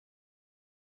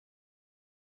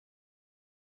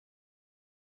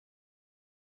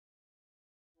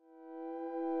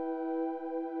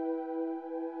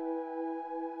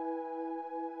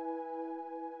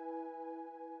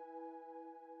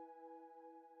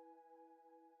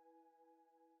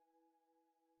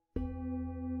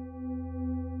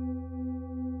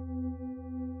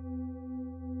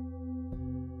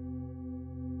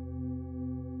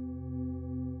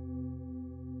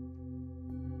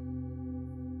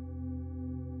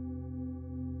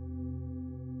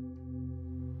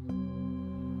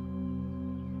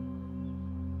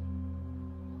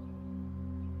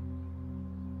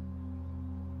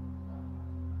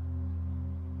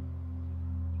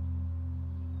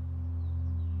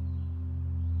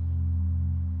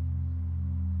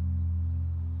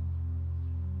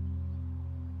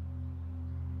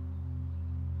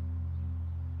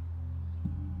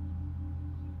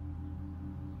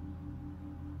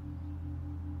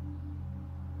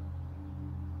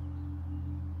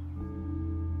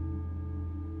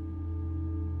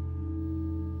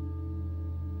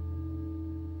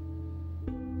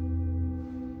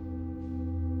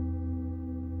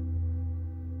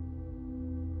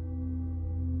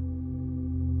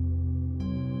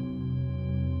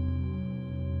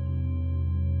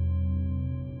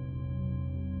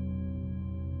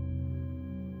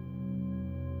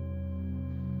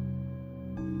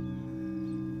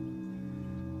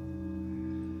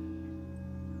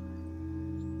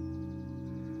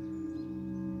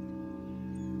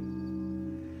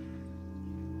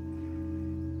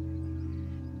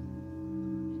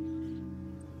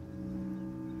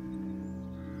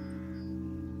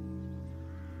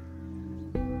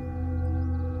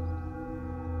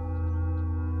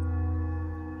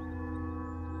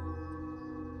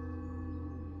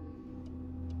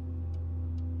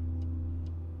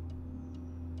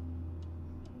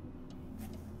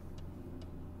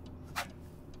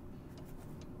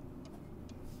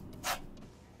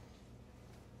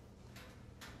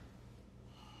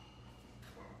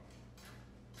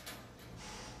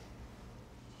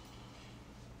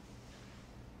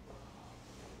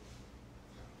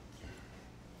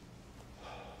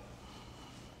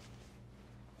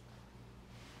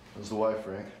How's the wife,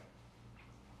 Frank?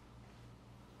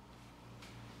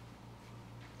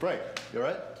 Frank, you all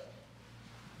right?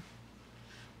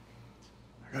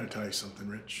 I gotta tell you something,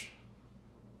 Rich.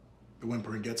 The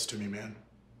whimpering gets to me, man.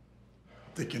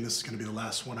 I'm thinking this is gonna be the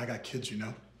last one. I got kids, you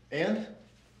know. And?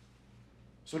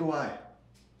 So do I.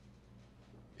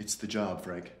 It's the job,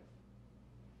 Frank.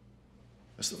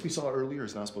 The stuff we saw earlier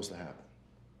is not supposed to happen.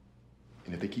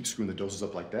 And if they keep screwing the doses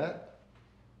up like that,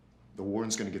 the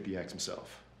warden's gonna get the axe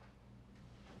himself.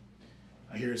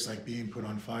 I hear it's like being put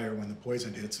on fire when the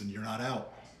poison hits and you're not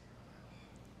out.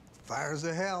 Fires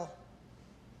of hell.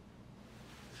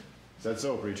 Is that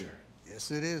so, preacher? Yes,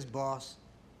 it is, boss.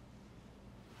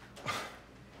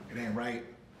 It ain't right.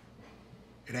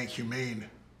 It ain't humane.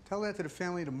 Tell that to the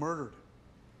family of the murdered.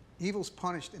 Evil's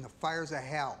punished in the fires of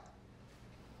hell.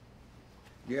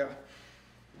 Yeah.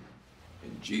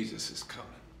 And Jesus is coming.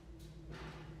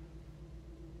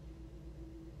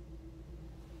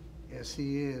 Yes,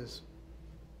 he is.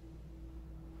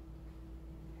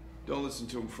 Don't listen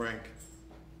to him, Frank.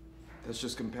 That's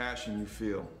just compassion you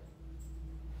feel.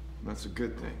 And that's a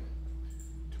good thing.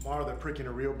 Tomorrow they're pricking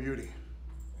a real beauty.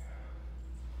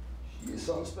 She is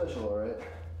something special, all right?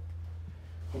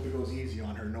 Hope it goes easy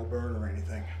on her, no burn or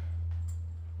anything.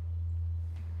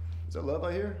 Is that love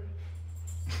I hear?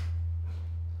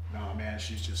 No, man,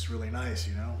 she's just really nice,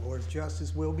 you know? Lord's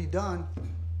justice will be done.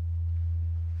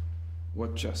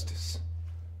 What justice?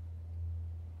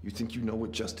 You think you know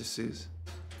what justice is?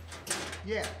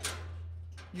 Yeah.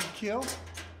 You kill,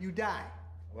 you die.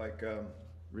 Like,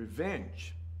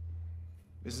 revenge.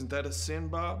 Isn't that a sin,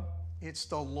 Bob? It's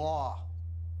the law.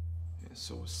 Yeah,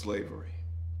 so is slavery.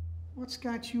 What's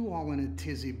got you all in a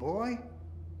tizzy, boy?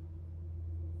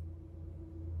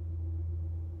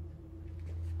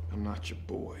 I'm not your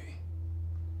boy.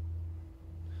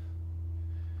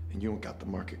 And you don't got the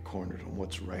market cornered on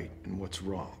what's right and what's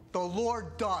wrong. The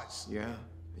Lord does. Yeah?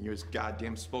 And you're his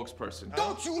goddamn spokesperson.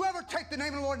 Don't you ever take the name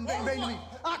of the Lord in vain to me.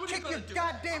 I'll kick your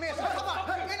goddamn ass. Come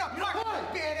on, in a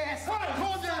fucking badass.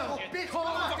 Calm down, bitch.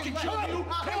 Fucking kill you.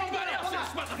 Everybody else in this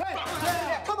motherfucker.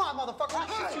 Yeah, come on, motherfucker.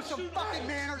 I'll teach you some fucking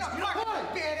manners.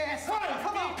 Fucking badass.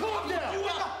 Come on, calm down. Get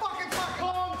the fucking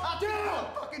I'll teach you some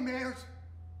fucking manners.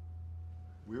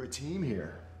 We're a team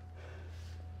here.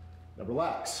 Now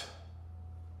relax.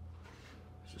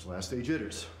 It's just last stage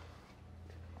jitters.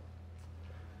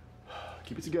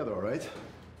 Keep it together, all right?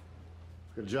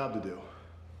 We've got a job to do.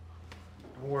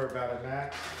 Don't worry about it,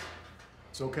 Mac.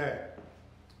 It's okay.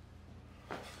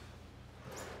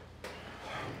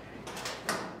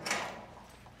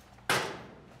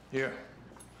 Here.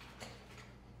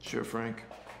 Sure, Frank.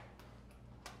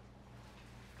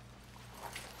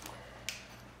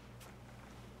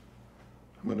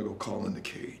 I'm gonna go call in the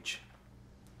cage.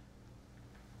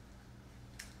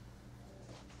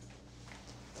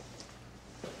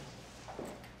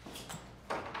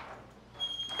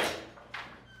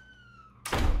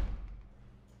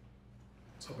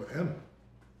 What's up with him?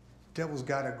 Devil's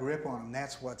got a grip on him,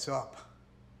 that's what's up.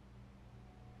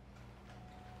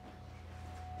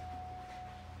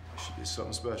 She is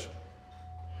something special.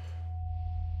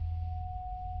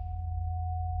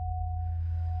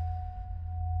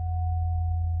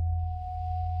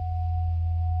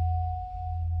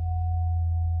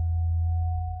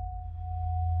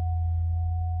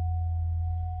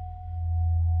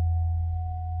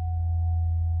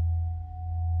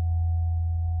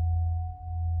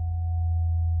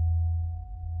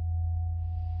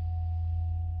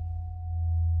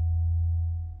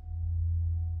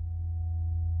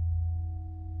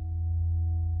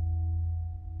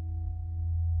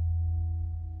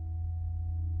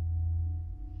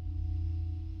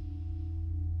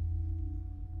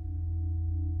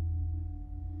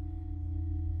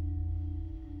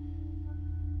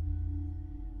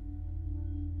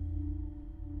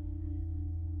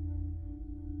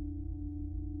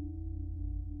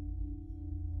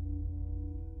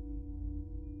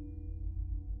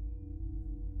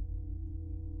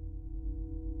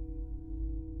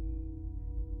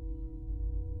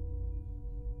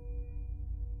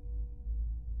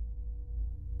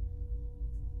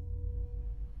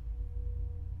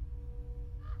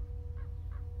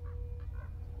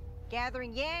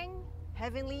 Gathering yang,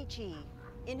 heavenly chi.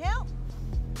 Inhale.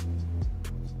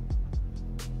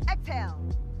 Exhale.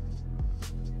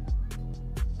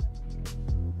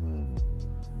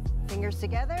 Fingers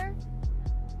together.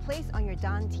 Place on your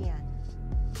dantian.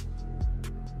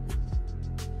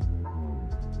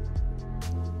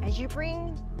 As you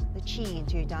bring the chi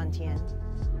into your dantian,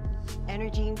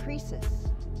 energy increases,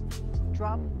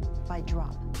 drop by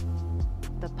drop.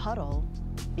 The puddle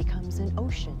becomes an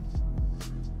ocean.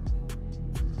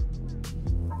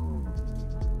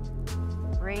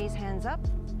 Raise hands up.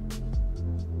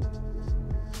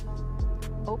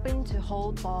 Open to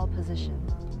hold ball position.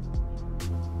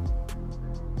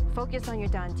 Focus on your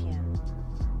dantian.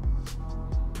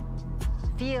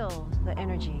 Feel the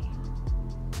energy.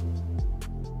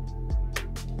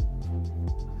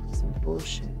 Some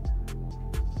bullshit.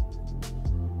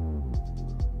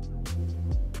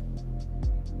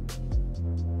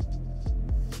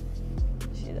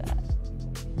 See that?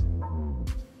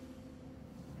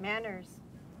 Manners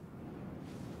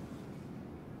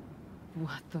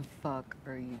What the fuck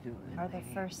are you doing? are the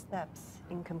first steps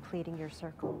in completing your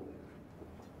circle.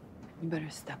 You better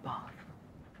step off.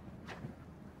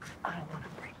 I don't want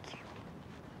to break you.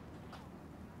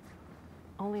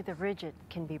 Only the rigid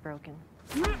can be broken.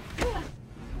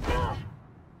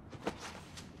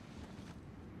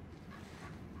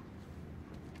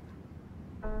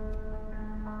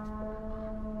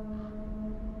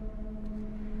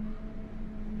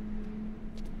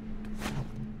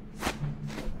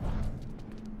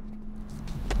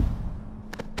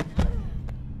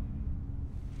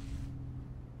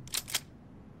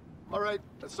 All right,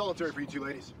 that's solitary for you two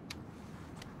ladies.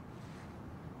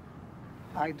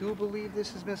 I do believe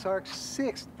this is Miss Ark's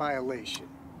 6th violation.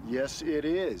 Yes, it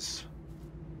is.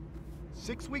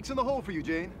 6 weeks in the hole for you,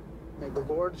 Jane. May the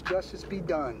Lord's justice be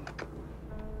done.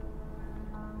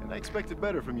 And I expected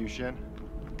better from you, Shen.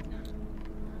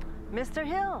 Mr.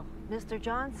 Hill, Mr.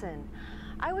 Johnson,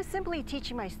 I was simply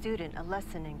teaching my student a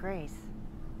lesson in grace.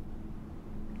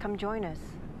 Come join us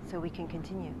so we can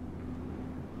continue.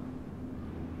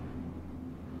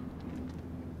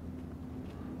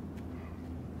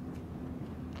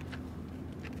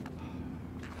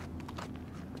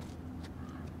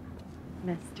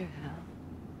 Mr. Hill.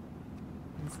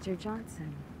 Mr.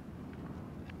 Johnson.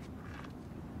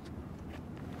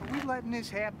 Are we letting this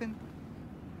happen?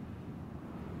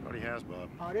 Already has, Bob.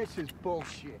 Oh, this is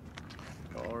bullshit.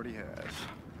 Already has.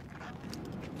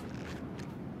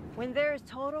 When there is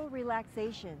total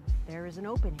relaxation, there is an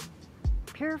opening.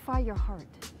 Purify your heart.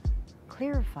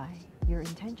 Clarify your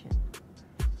intention.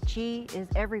 Qi is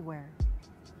everywhere.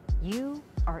 You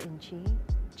are in Qi.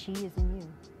 Qi is in you.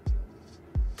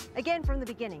 Again from the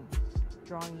beginning.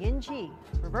 Drawing yin Qi.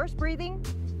 Reverse breathing.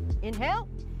 Inhale.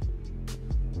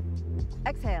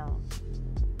 Exhale.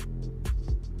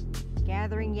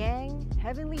 Gathering yang,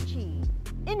 heavenly Qi.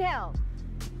 Inhale.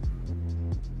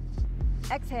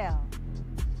 Exhale.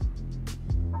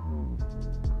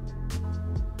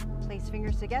 Place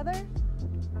fingers together.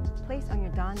 Place on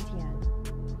your dantian.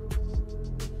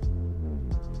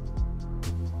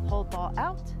 Hold ball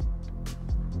out.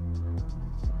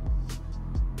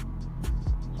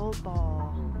 Hold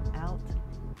ball out.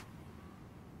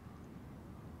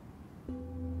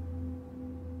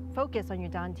 Focus on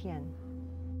your dantian.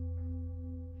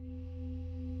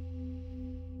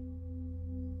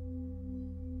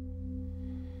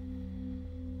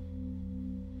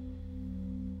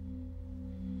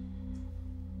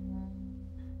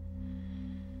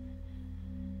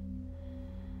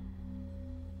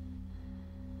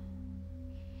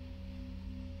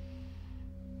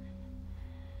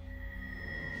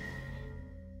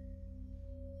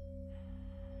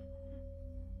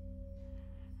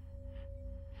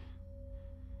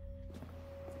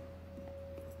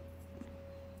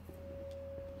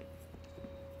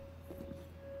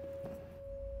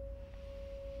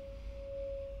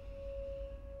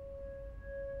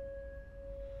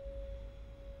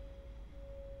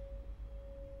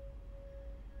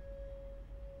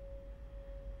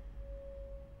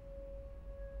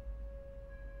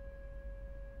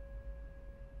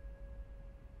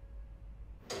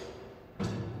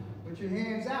 Put your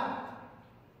hands out.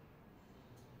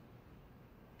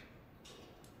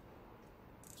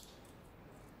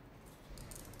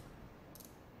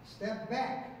 Step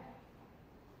back.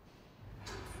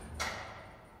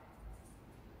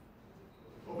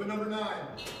 Open number 9.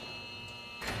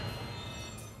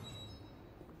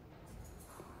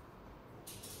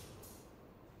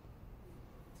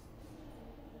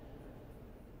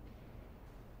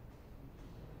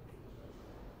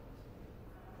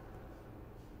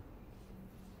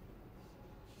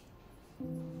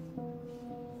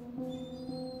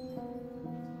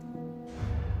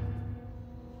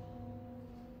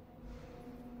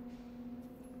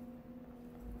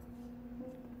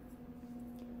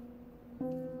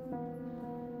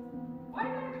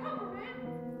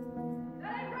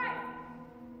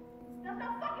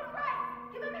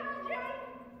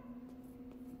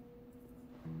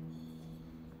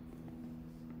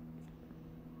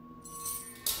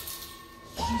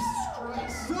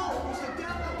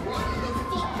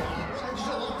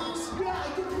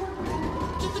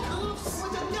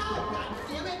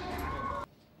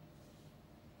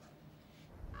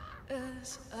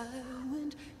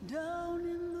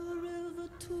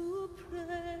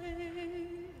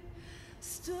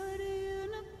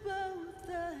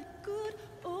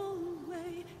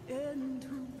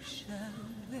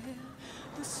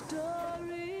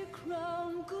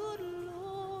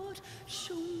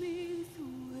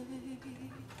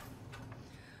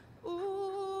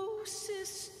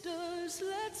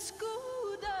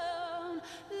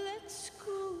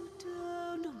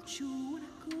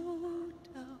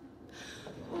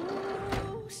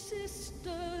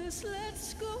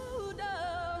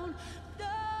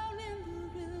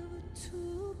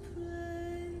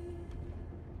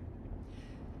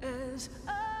 'cause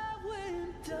I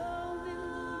went down in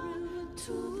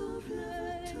the river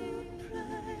to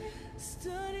pray,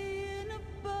 studying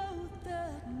about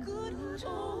that good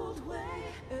old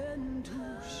way. And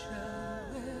who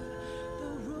shall wear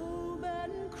the robe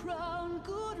and crown?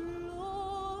 Good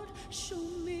Lord, show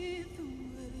me the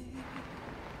way.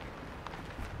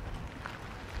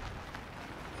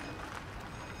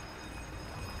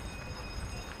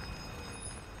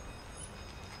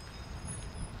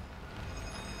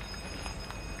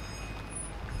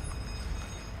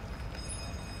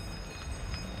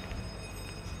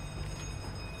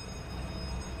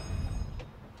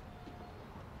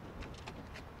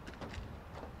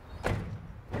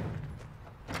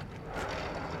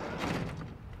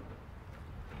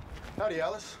 Howdy,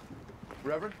 Alice.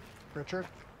 Reverend. Richard?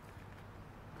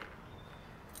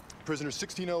 Prisoner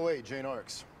 1608, Jane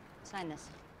Arks. Sign this.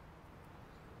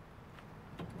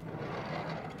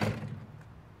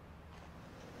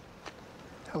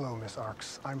 Hello, Miss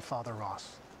Arks. I'm Father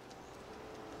Ross.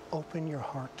 Open your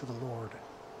heart to the Lord,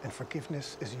 and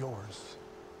forgiveness is yours.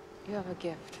 You have a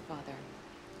gift, Father,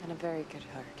 and a very good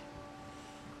heart.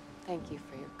 Thank you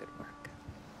for your good work.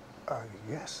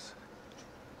 Yes.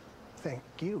 Thank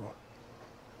you.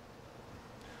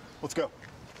 Let's go.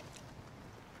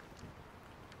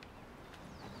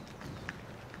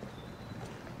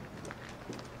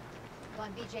 Come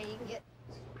on, BJ, you can get...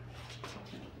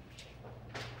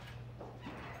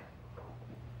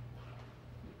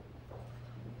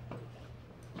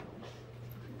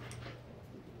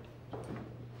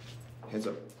 Hands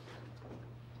up.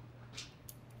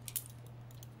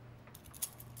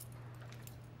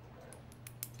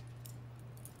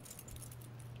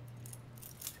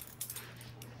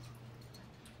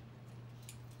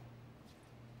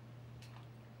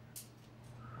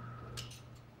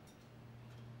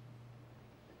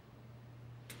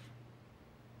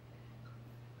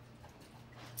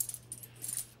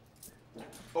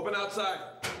 Open outside.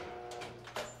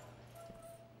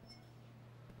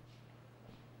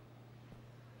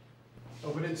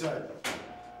 Open inside.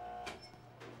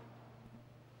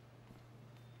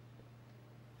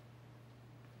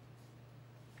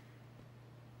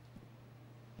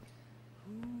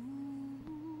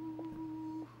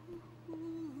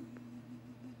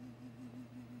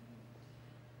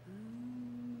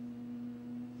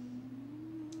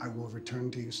 I will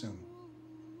return to you soon.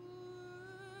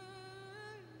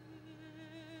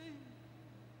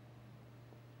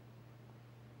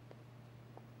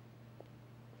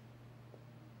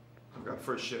 I've got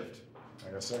first shift.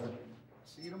 I got second.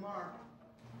 See you tomorrow.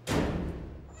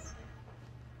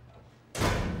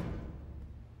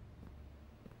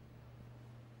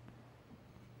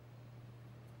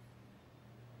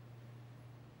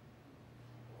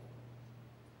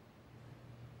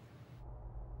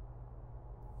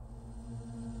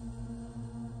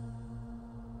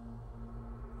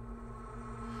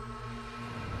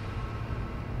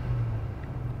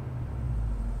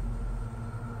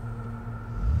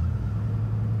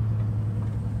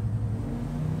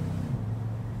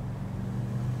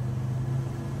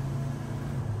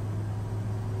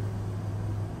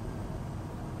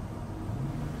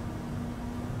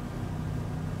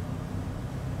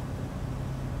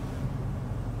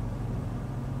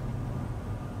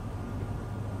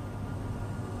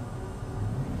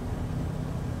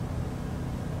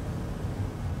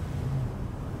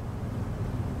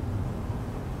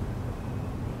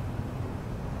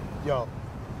 Yo,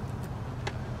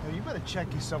 you better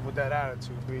check yourself with that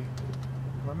attitude, B.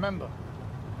 Remember,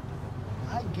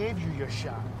 I gave you your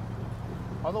shot.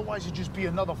 Otherwise, it'd just be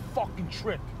another fucking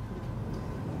trick.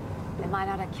 Am I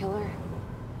not a killer?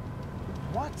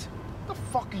 What? The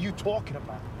fuck are you talking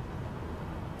about?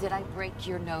 Did I break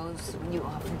your nose when you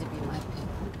offered to be my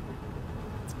pimp?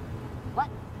 What?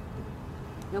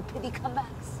 No pity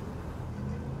comebacks?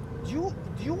 Do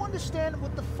you understand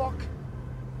what the fuck?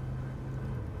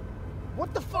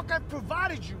 What the fuck I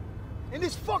provided you in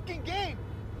this fucking game?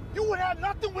 You would have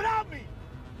nothing without me.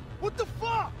 What the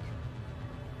fuck?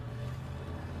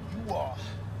 You are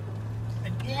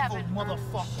an You evil haven't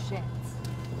motherfucker. earned shit.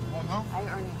 Oh no? I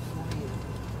earn it for you.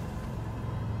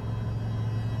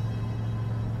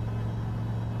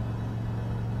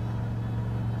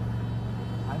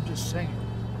 I'm just saying,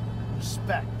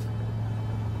 respect.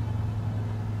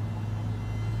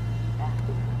 Yeah.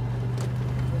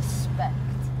 Respect.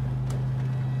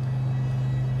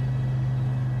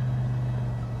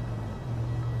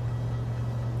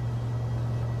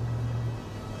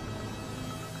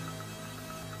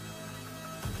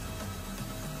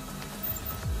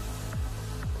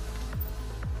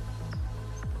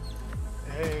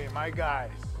 Hey, my guys.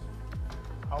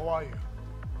 How are you?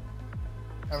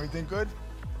 Everything good?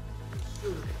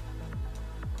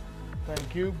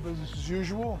 Thank you. Business as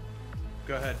usual.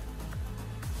 Go ahead.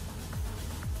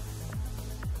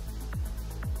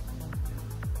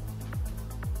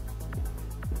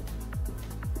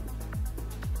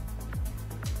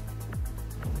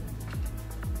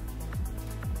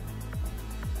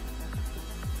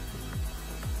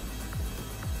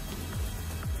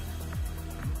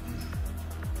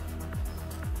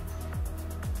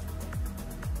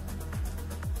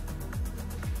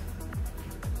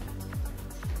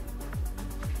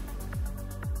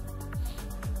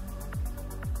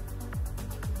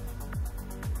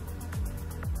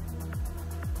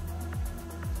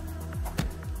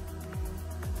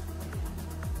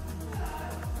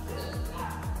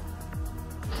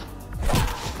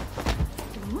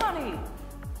 Money!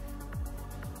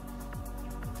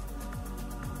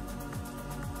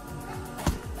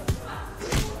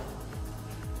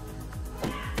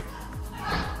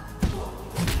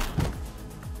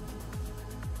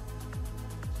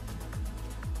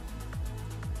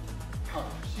 Oh,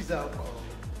 she's out cold.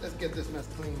 Let's get this mess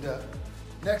cleaned up.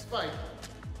 Next fight.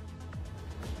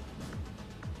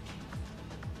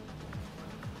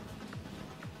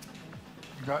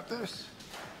 You got this?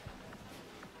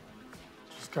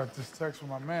 Just got this text from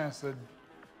my man, said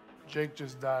Jake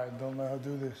just died. Don't let her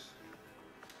do this.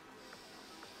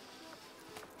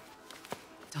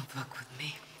 Don't fuck with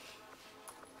me.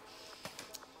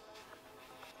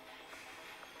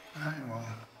 All right, well,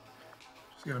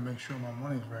 just gotta make sure my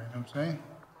money's right, you know what I'm saying?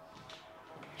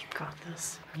 You got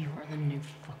this. You are the new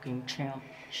fucking champ.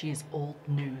 She is old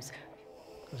news.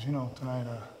 Because, you know, tonight,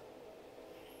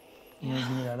 you're gonna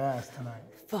give me that ass tonight.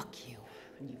 Fuck you.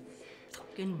 And you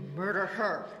fucking murder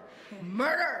her.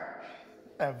 Murder!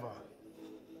 Ever.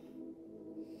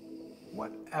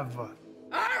 Whatever.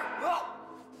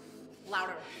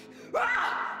 Louder.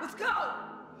 Ah! Let's go!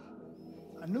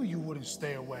 I knew you wouldn't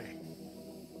stay away.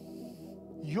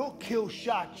 You'll kill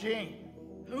Shot Jane.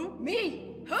 Who?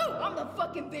 Me? Who? I'm the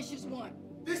fucking vicious one.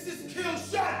 This is Kill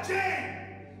Shot Jane!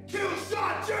 Kill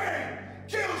Shot Jane!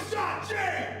 Kill Shot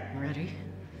Jane! Ready?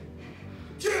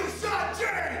 Kill Shot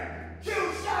Jane!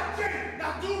 Kill Shot Jane!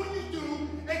 Now do what you do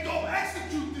and go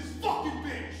execute this fucking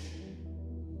bitch!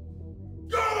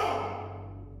 Go!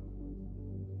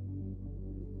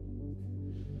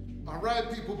 All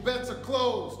right, people, bets are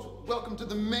closed. Welcome to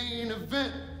the main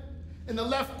event. In the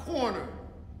left corner,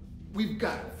 we've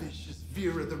got Vicious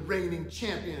Vera, the reigning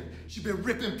champion. She's been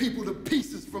ripping people to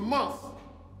pieces for months.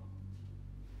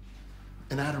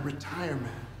 And out of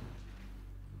retirement,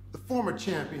 the former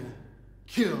champion,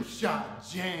 Kill Shot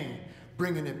Jane,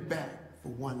 bringing it back for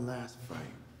one last fight.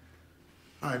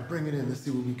 All right, bring it in. Let's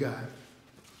see what we got.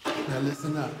 Now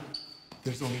listen up.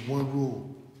 There's only one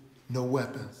rule. No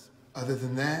weapons. Other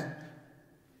than that,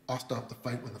 I'll stop the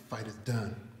fight when the fight is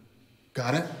done.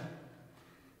 Got it?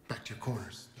 Back to your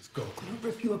corners. Let's go. I'm gonna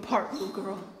rip you apart, little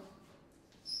girl.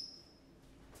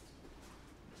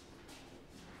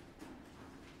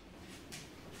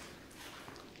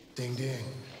 Ding, ding.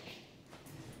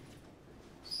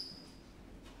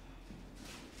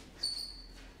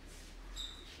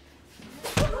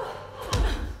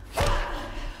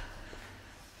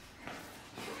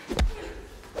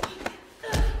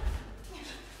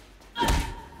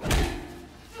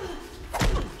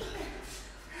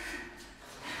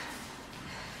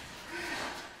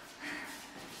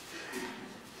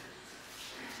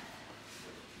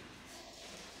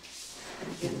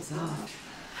 Getting soft.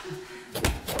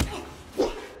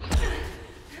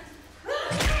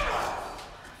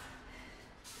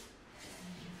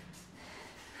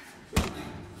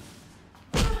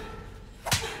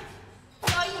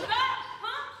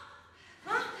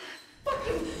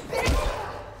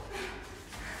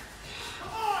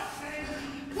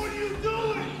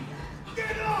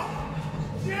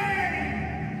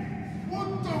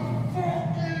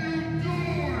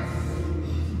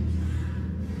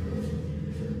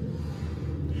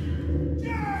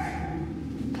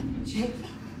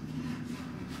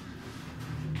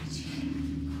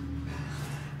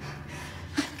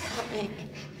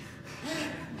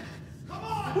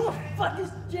 Who the fuck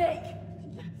is Jake?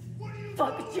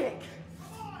 Fuck Jake.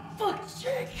 Fuck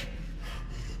Jake.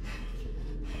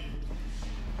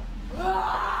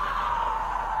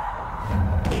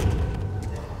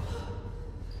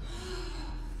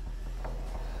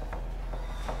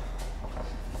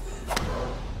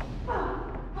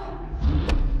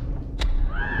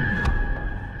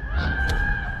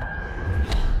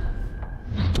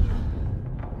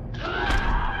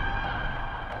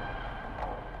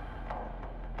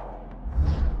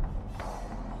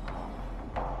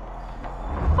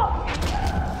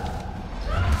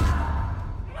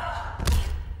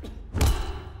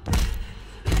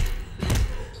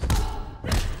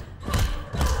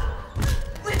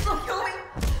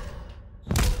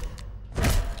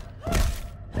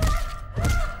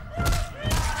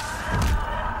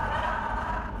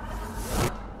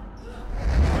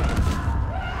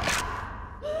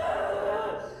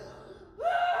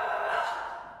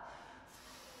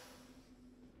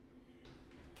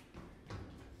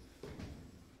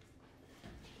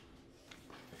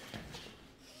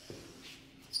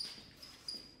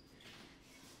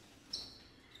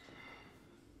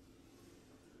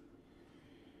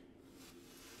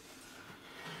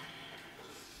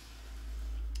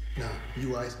 Nah,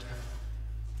 you iced her.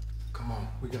 Come on,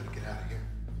 we gotta get out of here.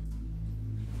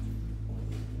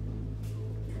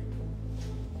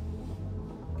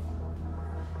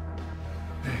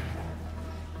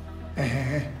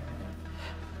 Hey.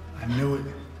 I knew it.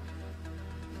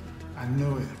 I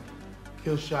knew it.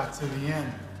 Kill shot to the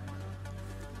end.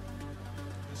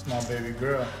 It's my baby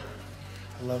girl.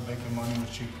 I love making money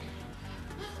with you.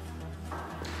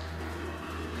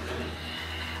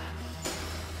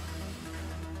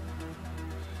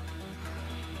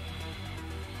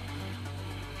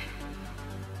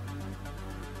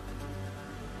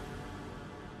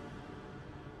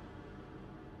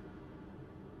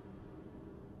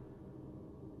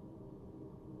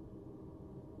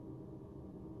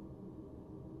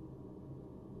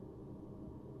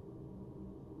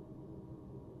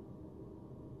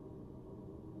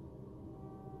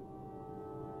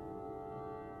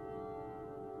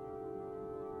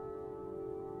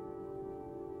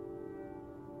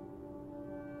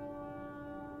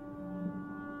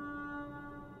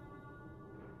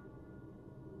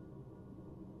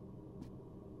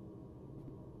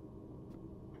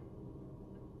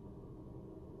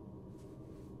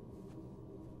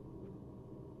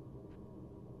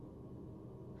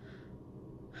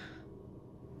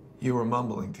 You were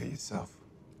mumbling to yourself.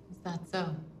 Is that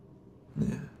so?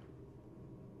 Yeah.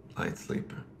 Light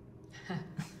sleeper.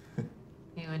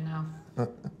 You would know.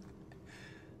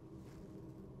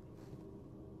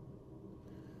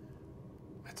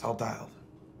 It's all dialed.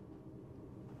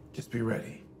 Just be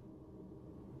ready.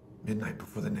 Midnight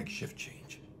before the next shift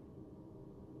change.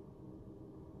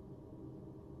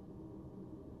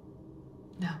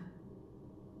 No.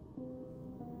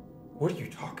 What are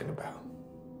you talking about?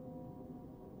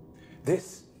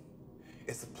 This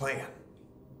is the plan.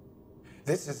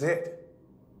 This is it.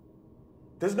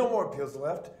 There's no more appeals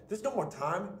left. There's no more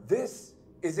time. This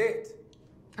is it.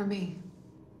 For me.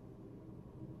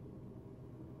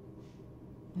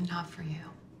 Not for you.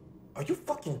 Are you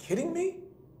fucking kidding me?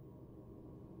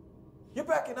 You're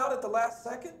backing out at the last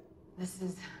second? This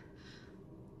is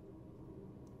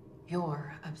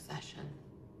your obsession,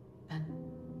 and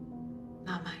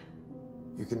not mine.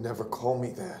 You can never call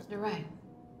me that. You're right.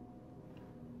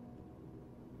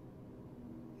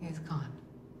 He's gone.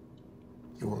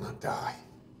 You will not die.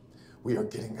 We are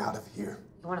getting out of here.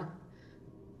 You wanna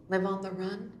live on the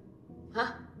run?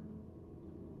 Huh?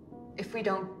 If we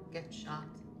don't get shot?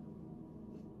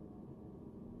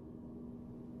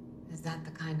 Is that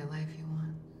the kind of life you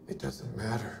want? It doesn't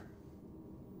matter.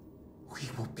 We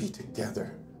will be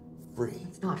together, free.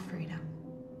 It's not freedom.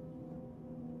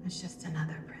 It's just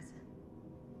another prison.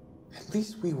 At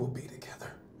least we will be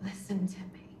together. Listen to me.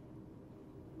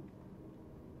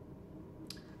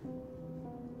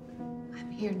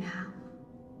 I'm here now.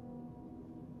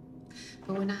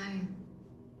 But when I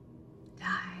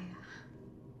die,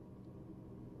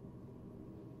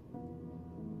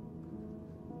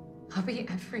 I'll be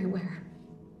everywhere.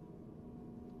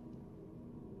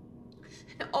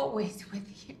 And always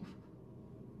with you.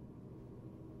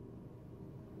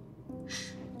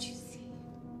 Don't you see?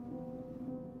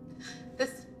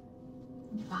 This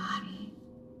body,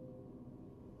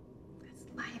 this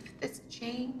life, this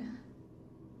chain,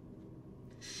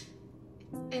 it's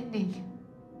ending.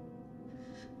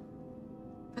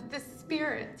 But this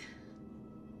spirit,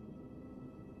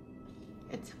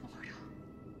 it's immortal.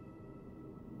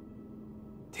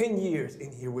 10 years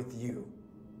in here with you.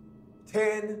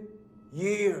 10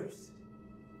 years.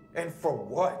 And for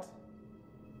what?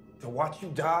 To watch you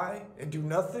die and do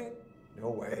nothing? No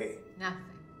way. Nothing.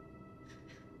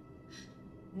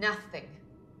 Nothing.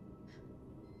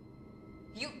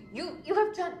 You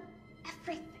have done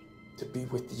everything. To be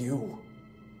with you.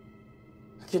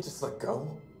 I can't just let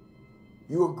go.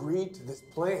 You agreed to this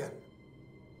plan.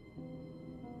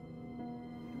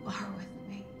 You are with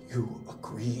me. You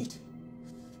agreed.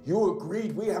 You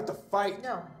agreed we have to fight.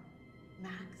 No,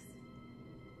 Max.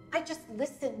 I just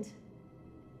listened.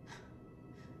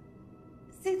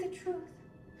 See the truth.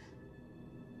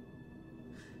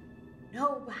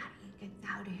 Nobody gets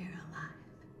out of here alive.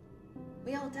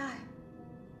 We all die.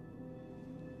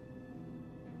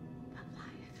 But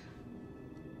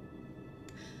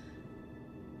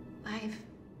life is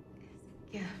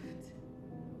a gift.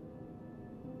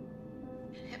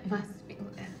 And it must be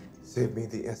lived. Save me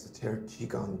the esoteric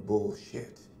Qigong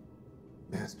bullshit,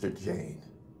 Master Jane.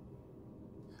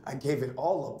 I gave it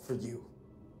all up for you.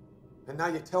 And now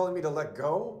you're telling me to let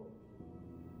go?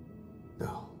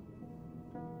 No.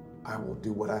 I will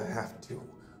do what I have to.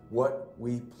 What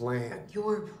we planned.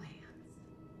 Your plans.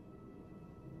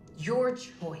 Your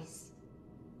choice.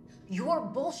 Your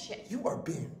bullshit. You are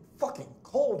being fucking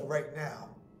cold right now.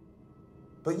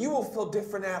 but you will feel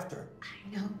different after.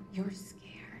 I know you're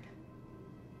scared.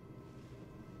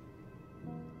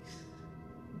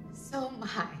 So am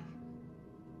I.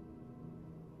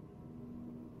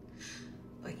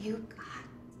 But you got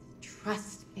to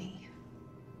trust me.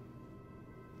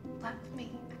 Love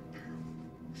me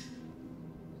enough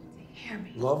to hear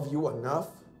me. Love you enough?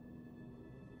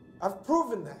 I've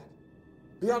proven that.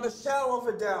 Beyond a shadow of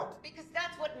a doubt. Because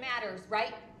that's what matters,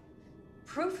 right?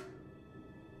 Proof?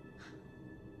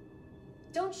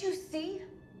 Don't you see?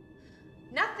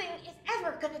 Nothing is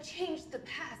ever gonna change the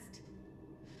past.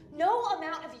 No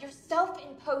amount of your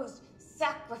self-imposed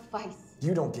sacrifice.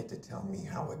 You don't get to tell me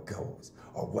how it goes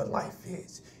or what life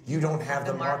is. You don't have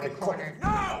the market cornered.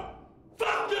 No!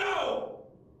 Fuck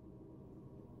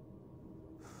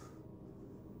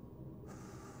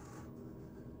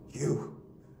you!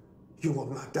 You will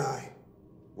not die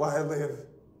while I live.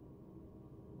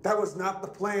 That was not the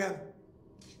plan.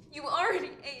 You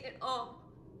already ate it all.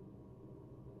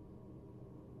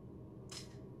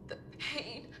 The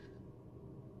pain,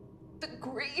 the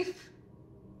grief,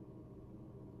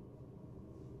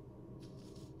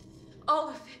 all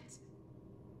of it.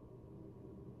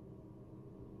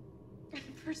 And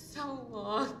for so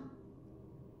long.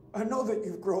 I know that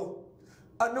you've grown.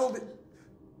 I know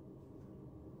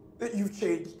that you've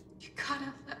changed. You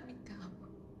gotta let me go.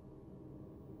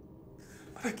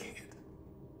 But I can't.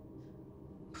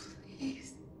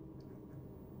 Please.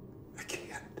 I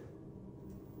can't.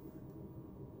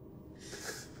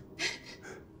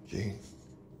 Jane.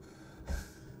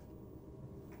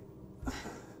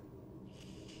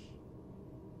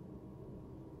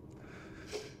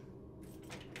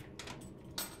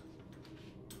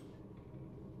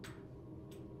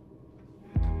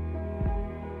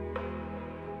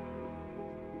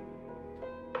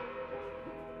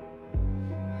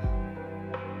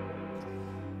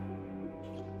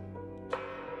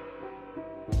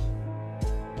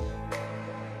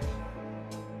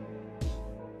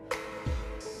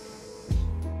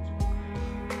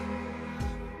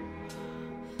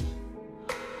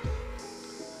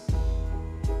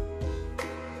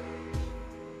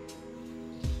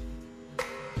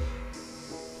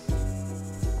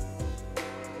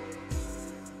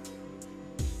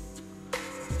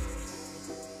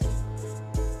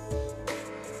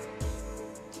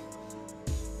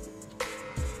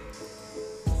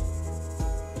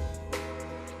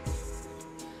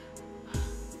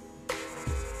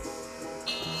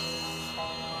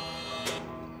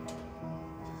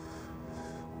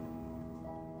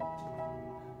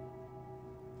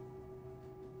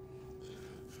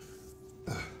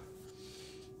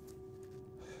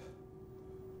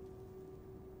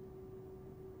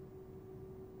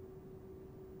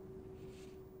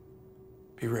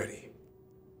 Be ready.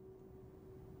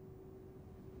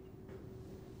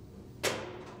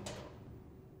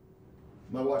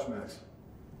 My watch, Max.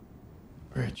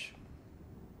 Rich.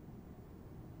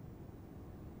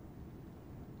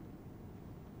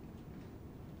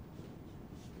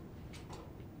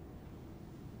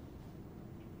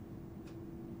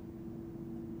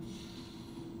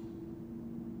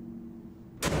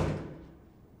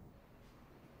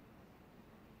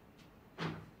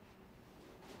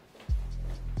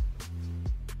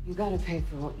 You gotta pay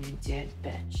for what you did,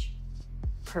 bitch.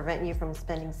 Prevent you from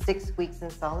spending 6 weeks in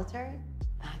solitary?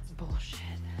 That's bullshit.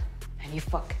 And you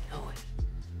fucking know it.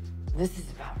 This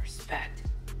is about respect.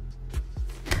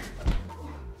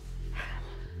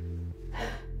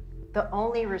 The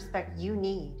only respect you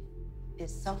need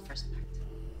is self-respect.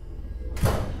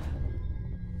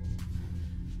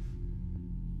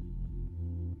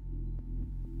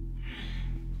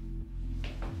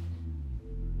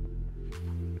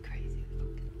 Crazy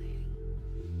fucking lady.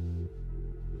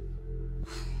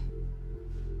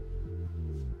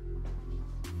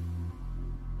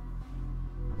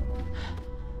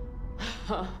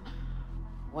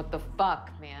 What the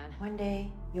fuck, man? One day,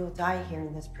 you'll die here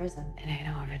in this prison. It ain't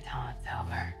over till it's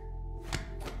over.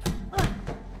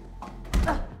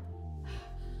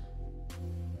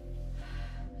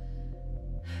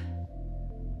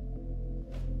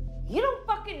 You don't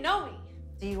fucking know me.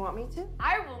 Do you want me to?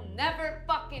 I will never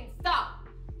fucking stop.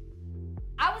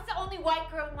 I was the only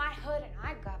white girl in my hood and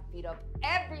I got beat up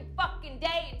every fucking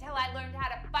day until I learned how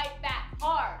to fight back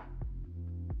hard.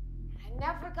 And I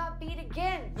never got beat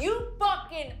again. You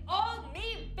fucking owe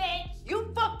me, bitch.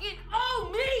 You fucking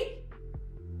owe me.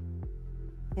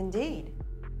 Indeed.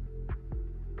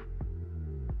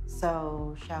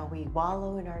 So, shall we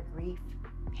wallow in our grief,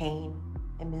 pain,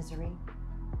 and misery?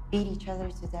 Beat each other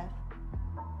to death?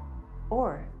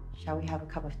 Or shall we have a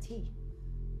cup of tea?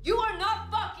 You are not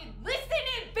fucking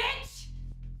listening, bitch!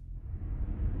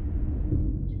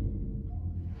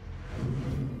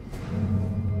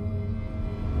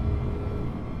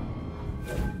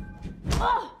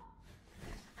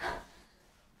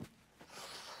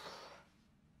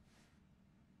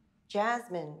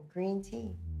 jasmine green tea.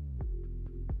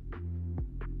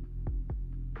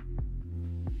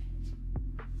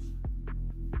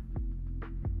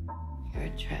 You're a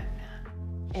trip now.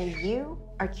 And you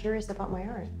are curious about my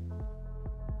art.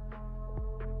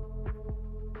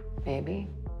 Baby.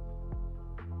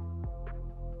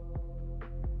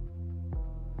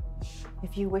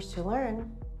 If you wish to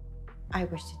learn, I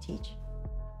wish to teach.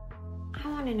 I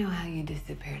want to know how you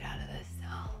disappeared out of this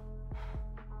cell.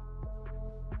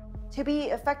 To be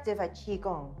effective at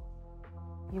Qigong,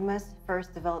 you must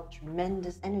first develop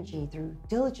tremendous energy through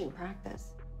diligent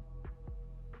practice.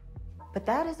 But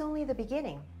that is only the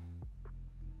beginning.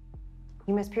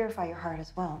 You must purify your heart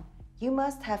as well. You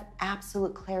must have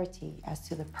absolute clarity as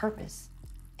to the purpose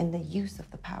and the use of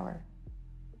the power.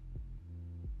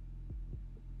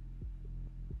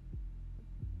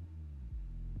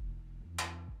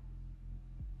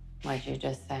 What'd you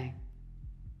just say?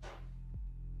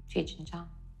 Cheech and Chong?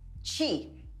 Qi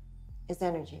is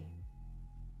energy.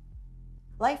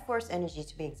 Life force energy,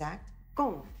 to be exact.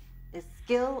 Gong is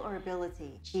skill or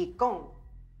ability. Qi Gong.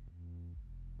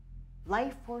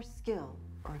 Life force skill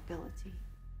or ability.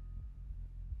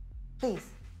 Please.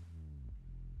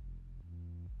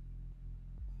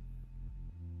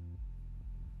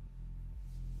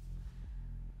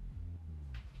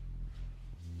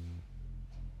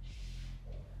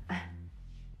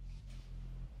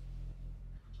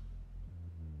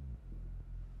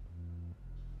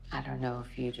 I don't know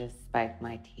if you just spiked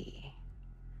my tea.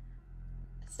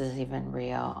 This is even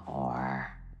real,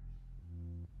 or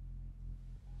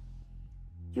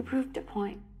you proved a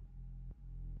point.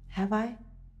 Have I?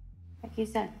 Like you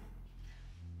said.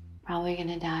 Probably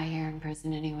gonna die here in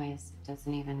prison anyways.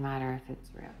 Doesn't even matter if it's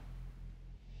real.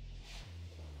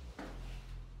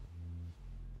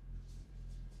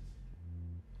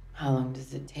 How long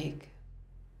does it take?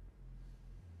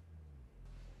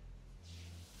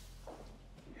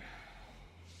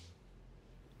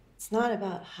 It's not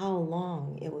about how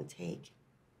long it will take.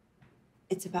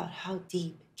 It's about how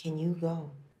deep can you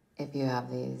go. If you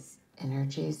have these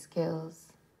energy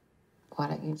skills, why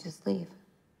don't you just leave?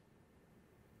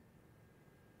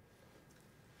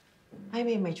 I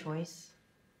made my choice.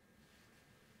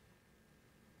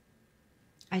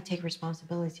 I take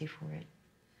responsibility for it.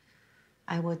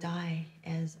 I will die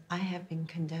as I have been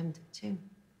condemned to.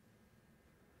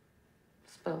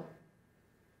 Spill.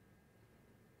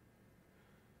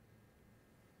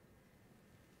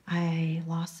 I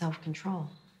lost self-control.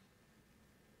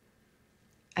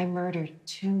 I murdered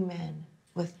 2 men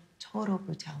with total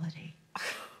brutality.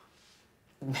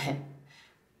 Men,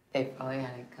 they probably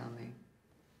had it coming.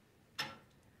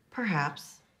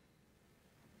 Perhaps.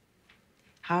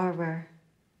 However,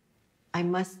 I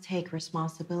must take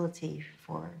responsibility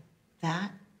for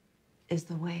that is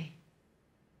the way.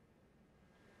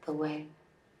 The way?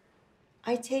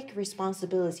 I take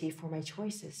responsibility for my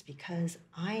choices because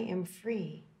I am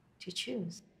free to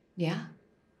choose. Yeah?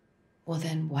 Well,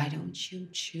 then why don't you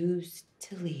choose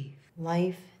to leave?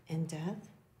 Life and death.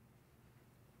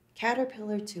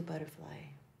 Caterpillar to butterfly.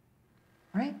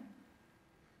 Right?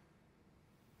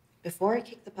 Before I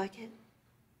kick the bucket,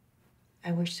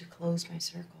 I wish to close my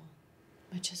circle.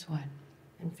 Which is what?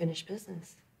 And finish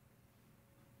business.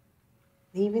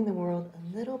 Leaving the world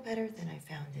a little better than I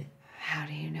found it. How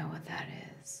do you know what that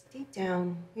is? Deep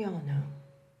down, we all know.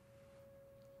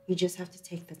 You just have to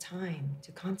take the time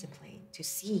to contemplate, to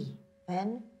see,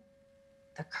 then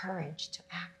the courage to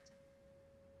act.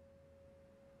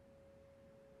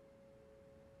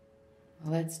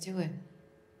 Well, let's do it.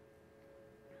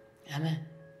 I'm in.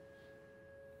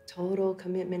 Total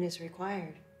commitment is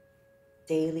required.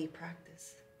 Daily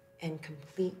practice and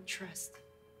complete trust.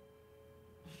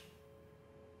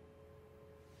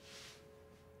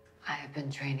 I have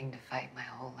been training to fight my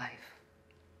whole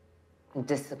life.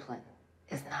 Discipline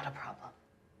is not a problem.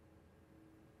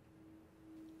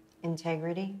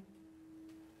 Integrity,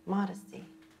 modesty,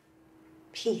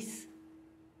 peace.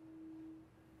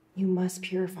 You must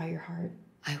purify your heart.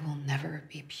 I will never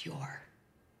be pure.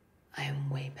 I am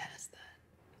way past that.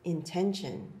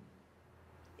 Intention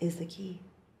is the key.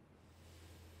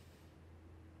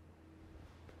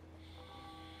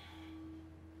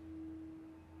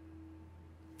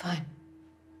 Fine.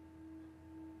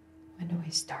 When do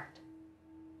we start?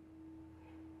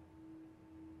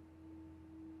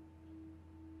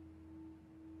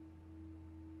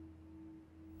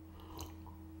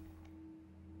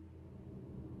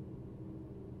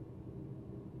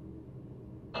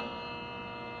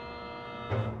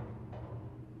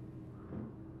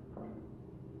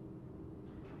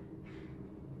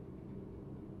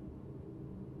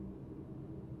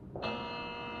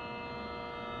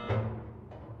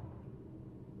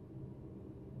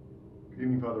 Good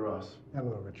evening, Father Ross.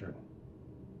 Hello, Richard.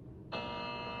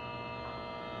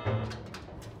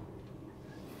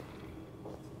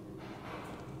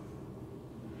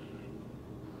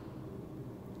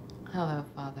 Hello,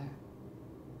 Father.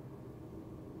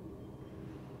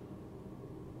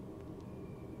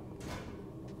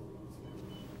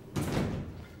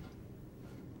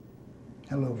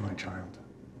 Hello, my child.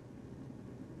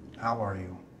 How are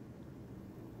you?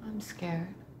 I'm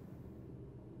scared.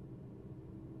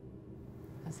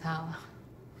 As hell.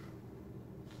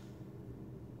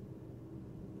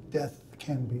 Death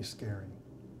can be scary.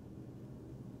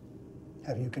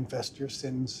 Have you confessed your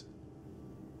sins?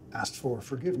 Asked for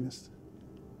forgiveness?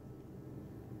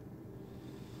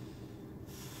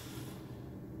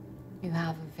 You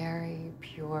have a very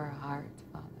pure heart,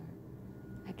 Father.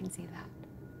 I can see that.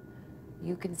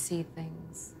 You can see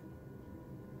things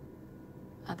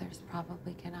others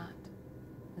probably cannot.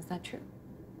 Is that true?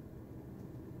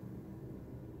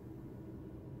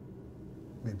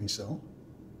 Maybe so.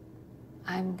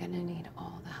 I'm gonna need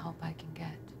all the help I can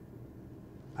get.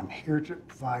 I'm here to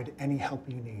provide any help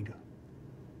you need.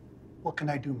 What can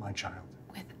I do, my child?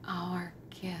 With our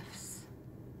gifts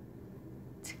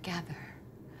together,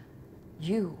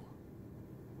 you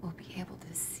will be able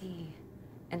to see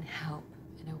and help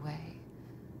in a way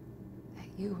that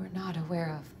you were not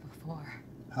aware of before.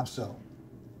 How so?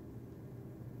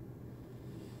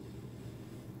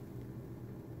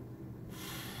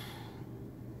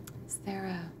 Is there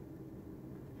a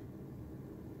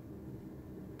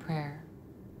prayer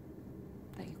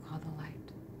that you call the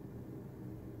light?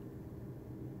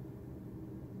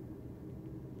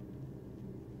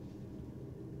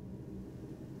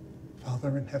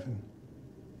 Father in heaven,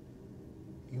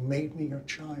 you made me your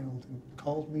child and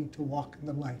called me to walk in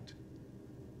the light.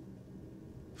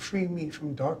 Free me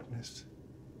from darkness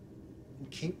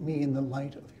and keep me in the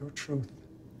light of your truth.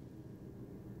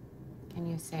 Can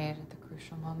you say it at the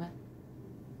crucial moment?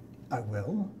 I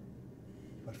will,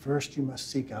 but first you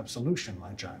must seek absolution,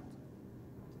 my child.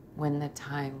 When the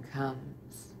time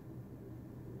comes,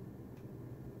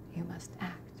 you must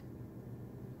act.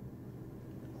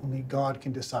 Only God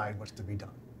can decide what's to be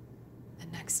done. The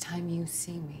next time you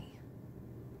see me,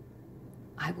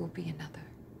 I will be another.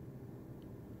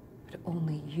 But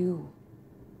only you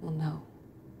will know.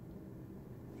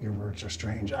 Your words are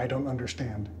strange. I don't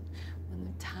understand. When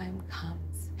the time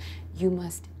comes, you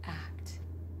must act.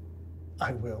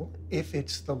 I will, if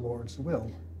it's the Lord's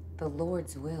will. The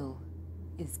Lord's will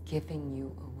is giving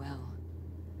you a well.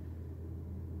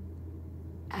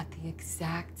 At the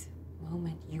exact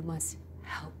moment, you must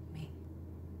help me.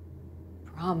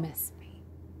 Promise me.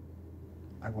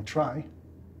 I will try.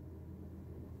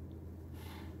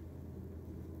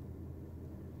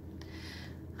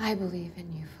 I believe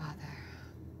in you, Father.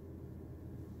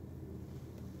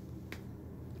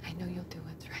 I know you'll do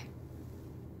what's right.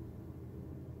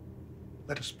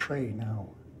 Let us pray now.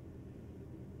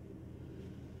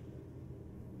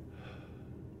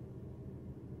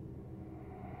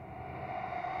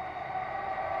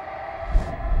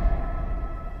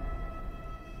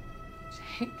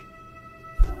 Jake.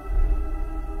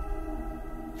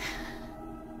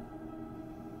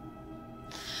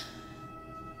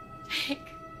 Jake.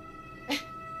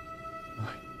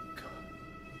 My God.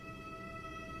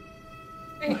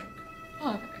 Hey,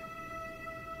 Father.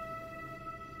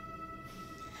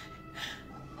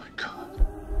 Oh my God.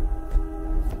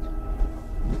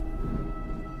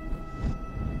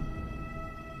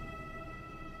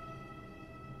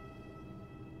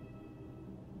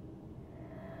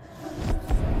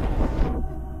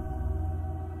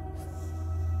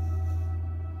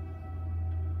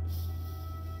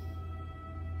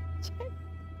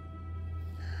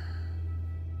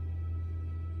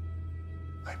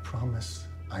 I promise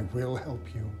I will help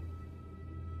you.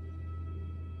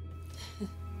 I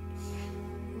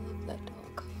love that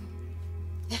dog.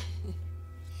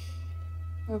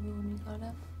 Remember when we got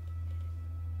up?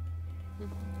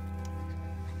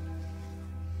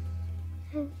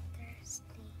 I'm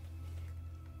thirsty.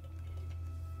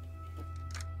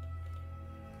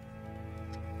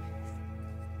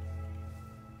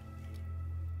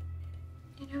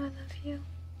 You know I love you.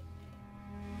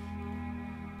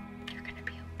 You're gonna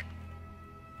be okay.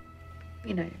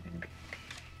 You know you're gonna be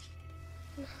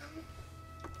Mom?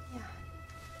 Yeah.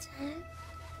 Dad?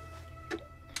 I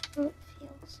don't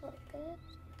feel so good.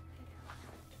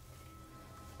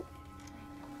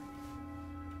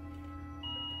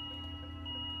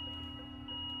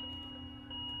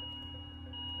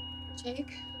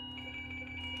 Jake?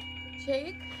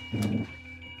 Jake?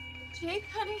 Jake,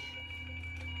 honey?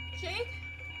 Jake?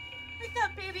 Wake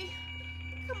up, baby.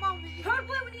 Come on, baby. Code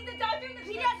Blue, we need the doctor and the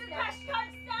pediatric crash cart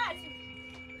stat.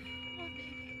 Come on,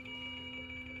 baby.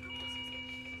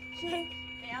 Jake.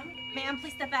 Ma'am,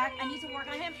 please step back. I need to work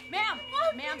on him. Ma'am,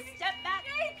 step back.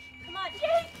 Jake. Come on.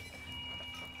 Jake.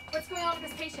 What's going on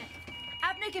with this patient?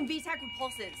 Apneic and VTAC with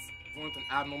pulses. Born with an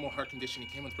abnormal heart condition. He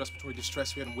came with respiratory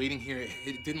distress. We had him waiting here.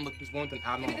 It didn't look. He was born with an Give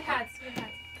me abnormal the heart. pads. Give me the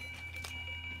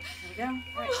pads. There we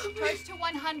go. All right. Charge to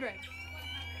 100.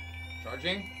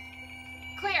 Charging.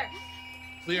 Clear.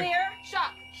 Clear.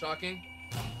 Shock. Shocking.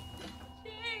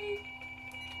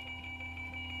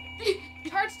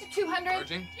 Charge to 200.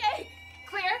 Charging. Jake.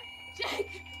 Clear.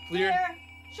 Jake. Clear.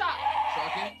 Shock.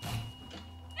 Shocking.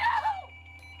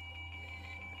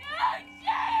 No,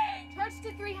 Jake. Charge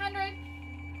to 300.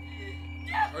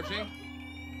 Charging.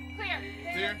 Clear.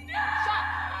 Clear. Shock.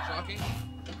 Shocking.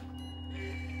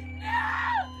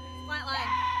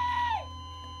 Flatline.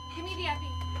 Give me the epi.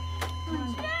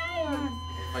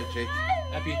 Fight Jake.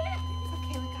 Epi. It's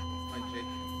okay, we got this. Fight Jake.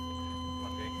 Come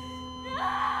on, Jake. No!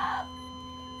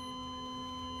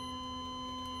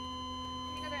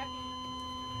 Give me another epi.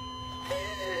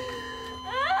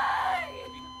 No!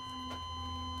 No!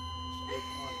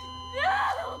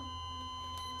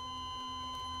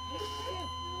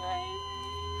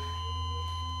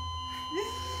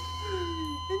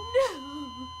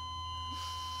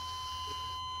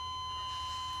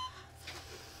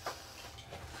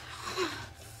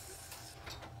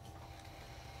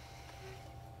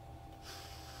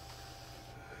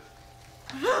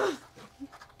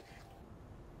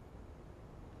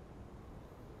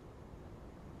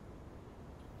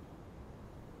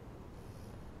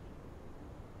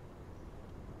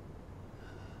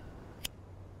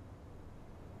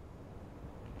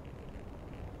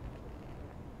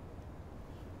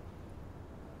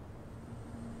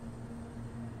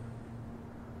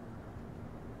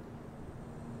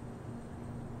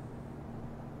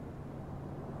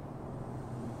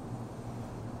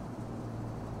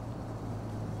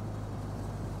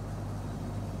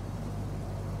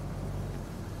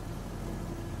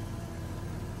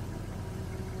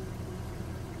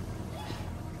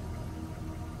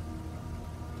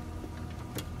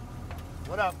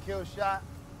 What up, kill shot?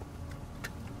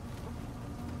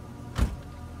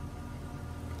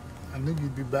 I knew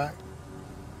you'd be back.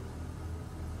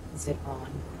 Is it on?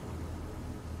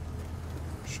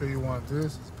 Sure you want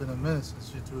this? It's been a minute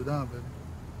since you threw it down, baby.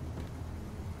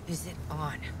 Is it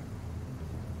on?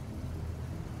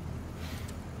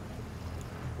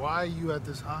 Why are you at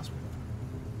this hospital?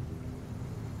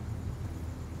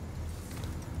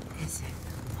 Is it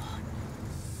on?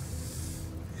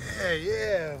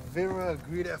 Yeah. Vera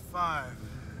agreed at 5.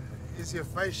 It's your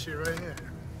fight shit right here.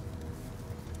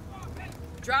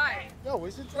 Drive. Yo,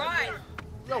 is it Drive.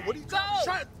 Yo, what are you Go. talking?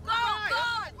 Shut. Go. Go.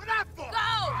 What that for? Go.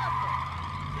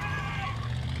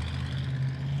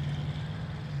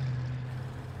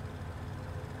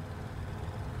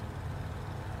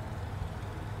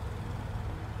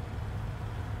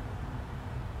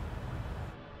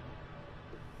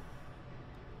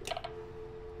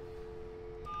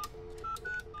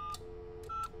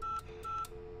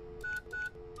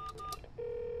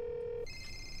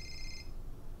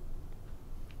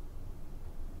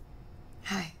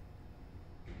 Hi.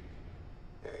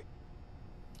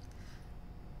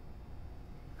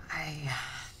 Hey.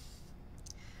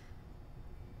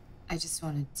 I just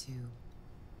wanted to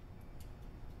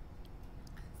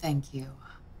thank you.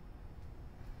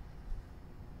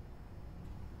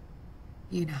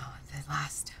 You know, the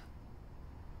last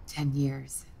 10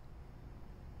 years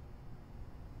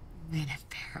made it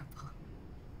bearable,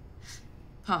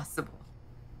 possible,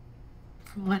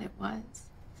 from what it was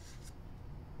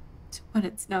to what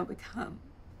it's now become.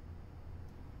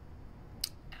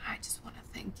 And I just want to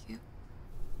thank you.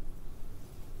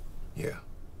 Yeah.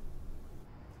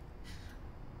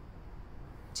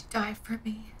 Would you die for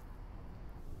me?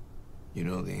 You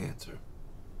know the answer.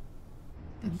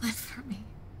 Then live for me.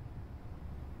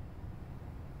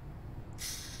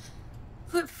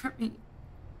 Live for me.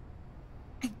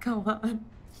 And go on.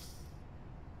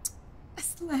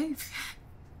 This life,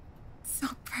 so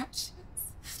precious.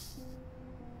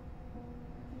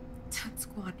 Don't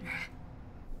squander it.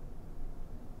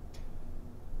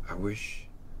 I wish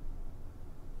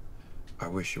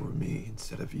it were me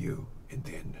instead of you, and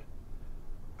then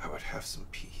I would have some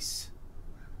peace.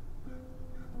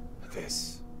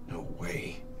 This, no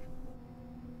way.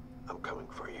 I'm coming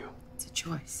for you. It's a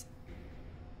choice.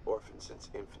 Orphan since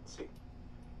infancy,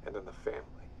 and then the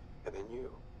family, and then you.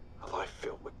 A life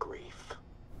filled with grief.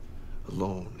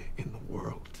 Alone in the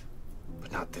world,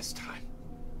 but not this time.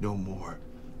 No more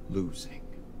losing.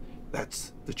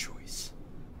 That's the choice.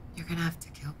 You're gonna have to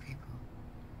kill people.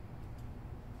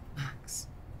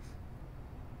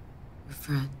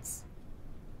 friends.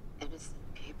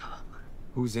 Innocent people.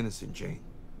 Who's innocent, Jane?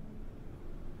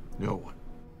 No one.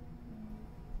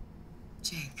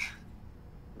 Jake.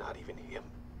 Not even him.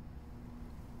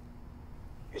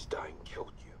 His dying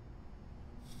killed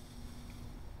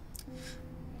you.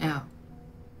 No.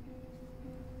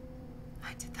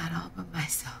 I did that all by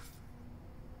myself.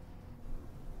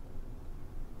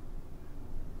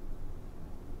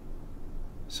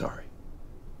 Sorry.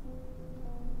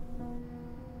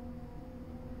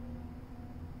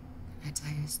 Can I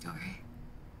tell you a story?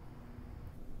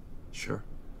 Sure.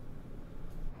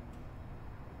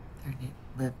 There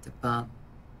lived a bum.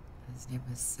 His name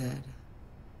was Sid.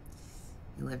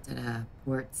 He lived in a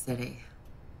port city.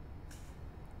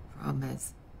 Problem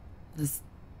is, this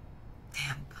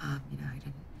damn bum,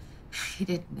 he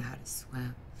didn't know how to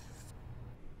swim.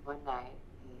 One night,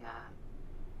 he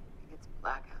gets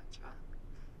blackout drunk.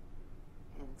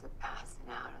 Ends up passing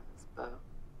out on this boat.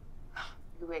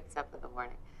 He wakes up in the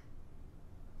morning,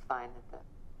 find that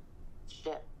the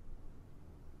ship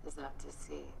is out to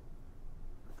sea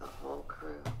with the whole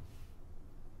crew.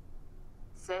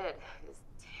 Sid is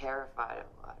terrified of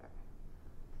water.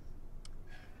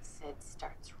 Sid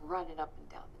starts running up and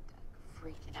down the deck,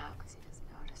 freaking out because he doesn't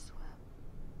know how to swim.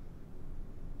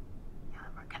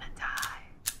 Yelling, "We're gonna die.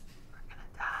 We're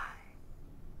gonna die."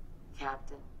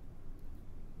 Captain,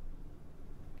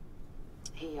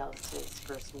 he yells to his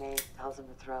first mate, tells him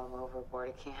to throw him overboard.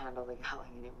 He can't handle the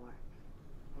yelling anymore.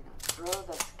 Throw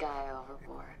this guy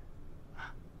overboard.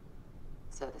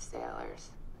 So the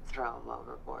sailors throw him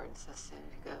overboard. So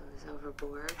Sid goes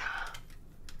overboard.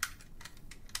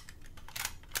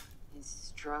 He's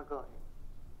struggling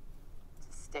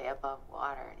to stay above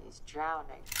water, and he's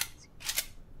drowning.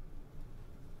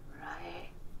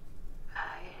 Right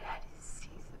as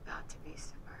he's about to be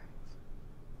submerged,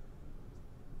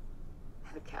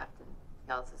 the captain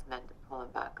yells his men to pull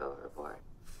him back overboard.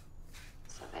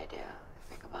 So they do.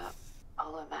 They pick him up,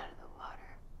 pull him out of the water.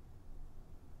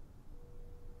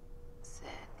 Sid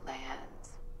lands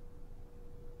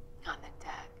on the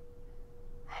deck,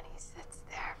 and he sits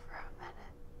there for a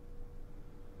minute,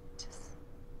 just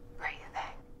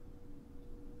breathing,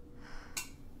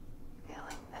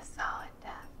 feeling the solid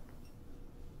deck.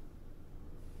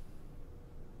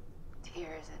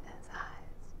 Tears in his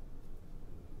eyes.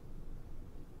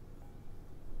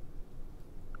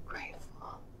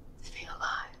 Grateful to be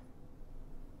alive.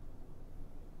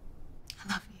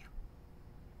 I love you.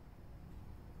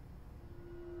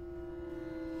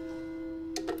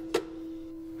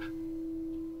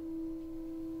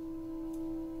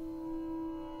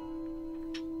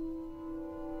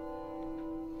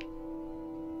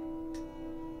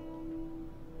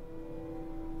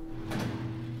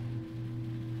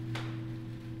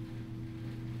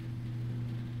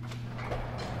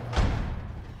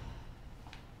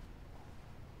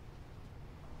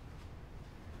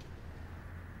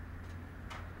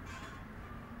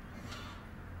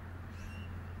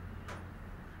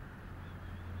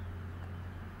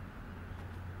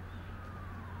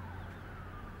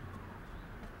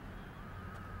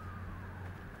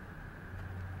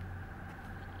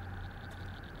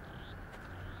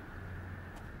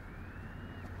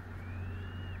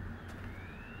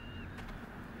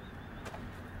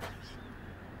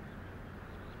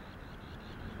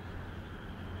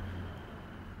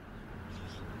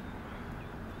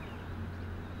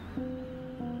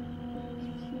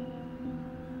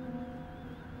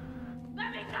 Let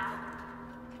me go!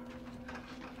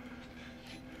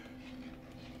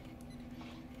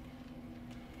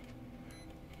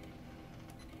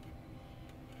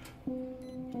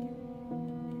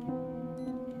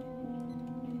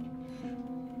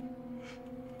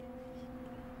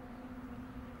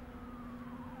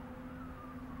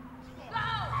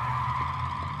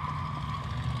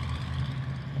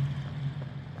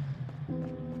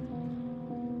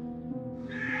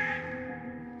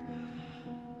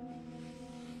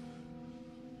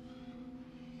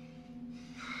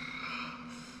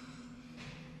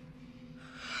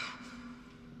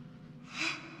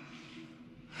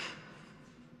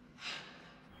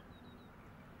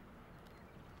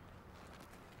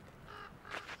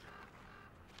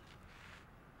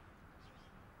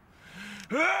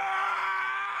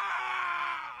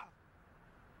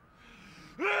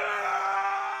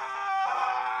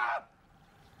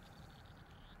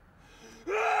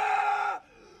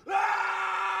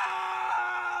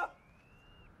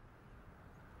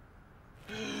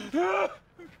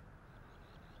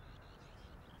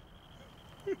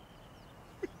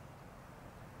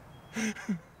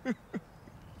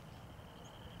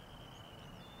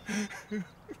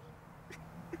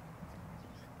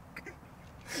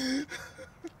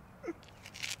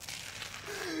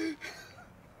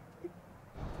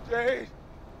 Jane!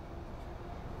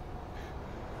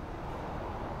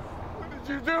 What did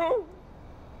you do?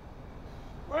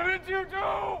 What did you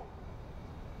do?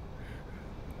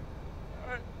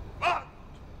 Fuck!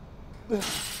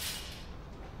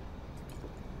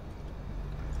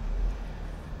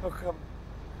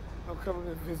 I'm coming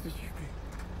to visit you.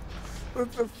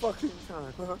 What's the fucking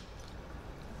time, huh?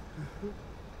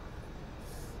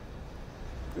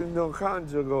 There's no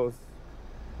conjugals.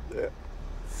 Yeah.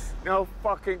 No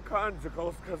fucking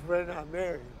conjugals, because we're not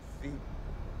married, see?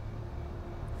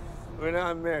 We're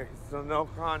not married, so no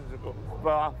conjugals.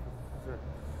 But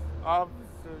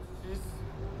officer,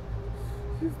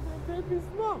 she's my baby's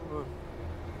mama.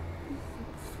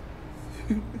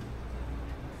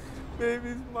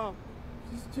 Baby's mom.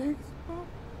 She's Jake's mom.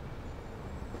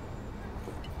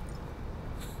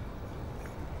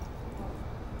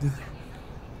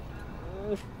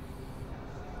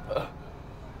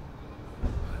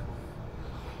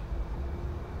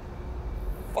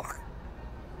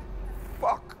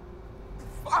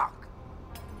 Fuck.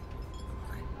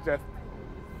 Just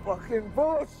fucking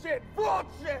bullshit. Fuck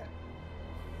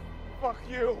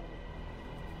you.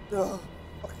 Ugh,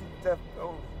 fucking death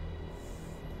penalty.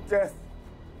 Death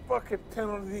fucking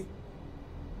penalty.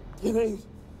 Give me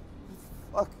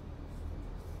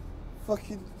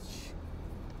fucking shit.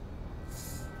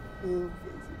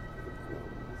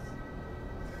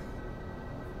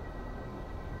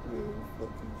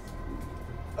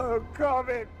 I'm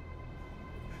coming.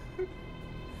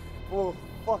 Bull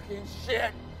fucking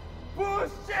shit.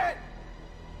 Bullshit.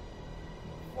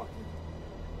 Fucking.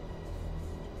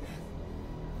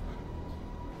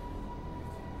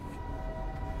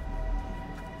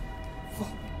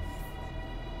 Fuck.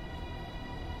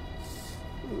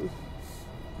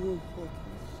 Oh, fucking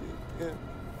shit, man.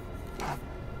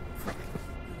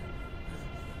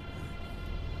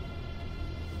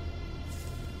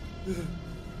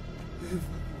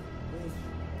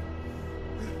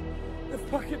 You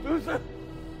fucking loser!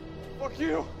 Fuck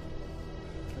you!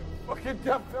 Fucking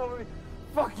death penalty!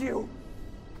 Fuck you!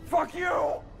 Fuck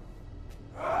you!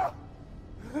 Ah!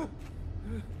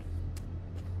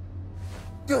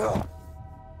 Oh.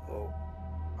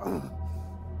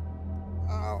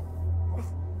 Ow.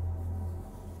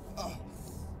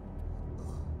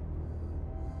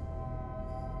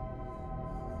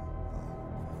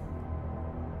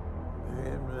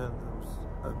 Hey man,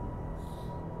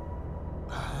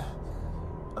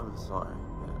 I'm sorry,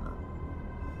 man.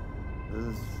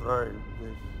 I'm sorry,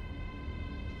 bitch.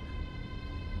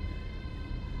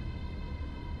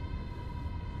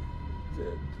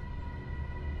 Dead.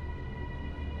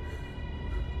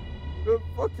 We're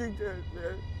fucking dead,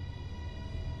 man.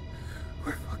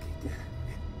 We're fucking dead,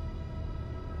 man.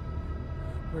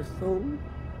 We're so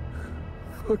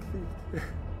fucking dead.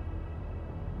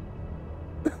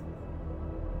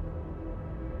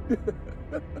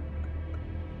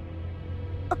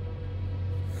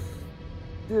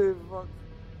 Dude,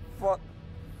 fuck,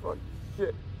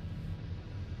 shit.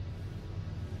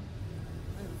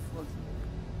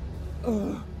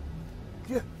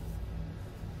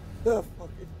 Yeah,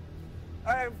 fucking.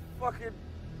 I am fucking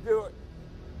do it.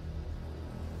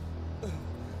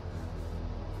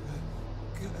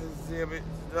 God damn it,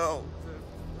 no.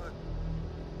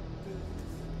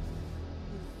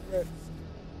 This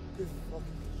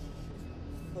fucking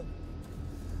shit.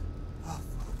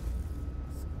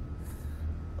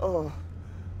 Oh,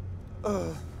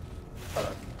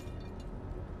 fuck.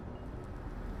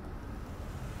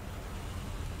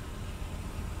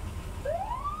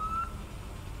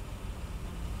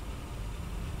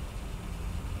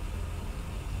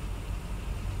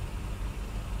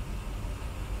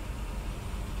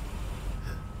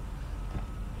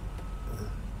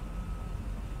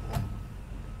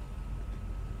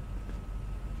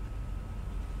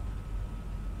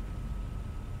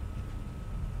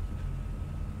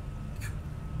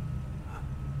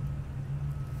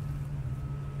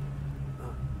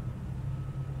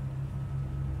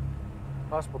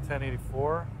 Possible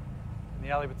 1084 in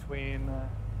the alley between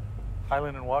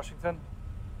Highland and Washington.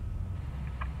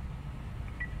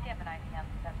 Do you have an ID on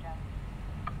the subject?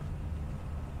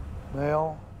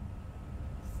 Male,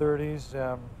 30s.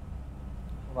 Hold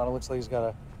on, it looks like he's got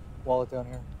a wallet down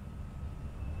here.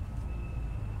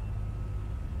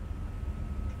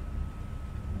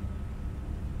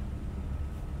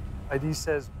 ID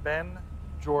says Ben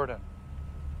Jordan.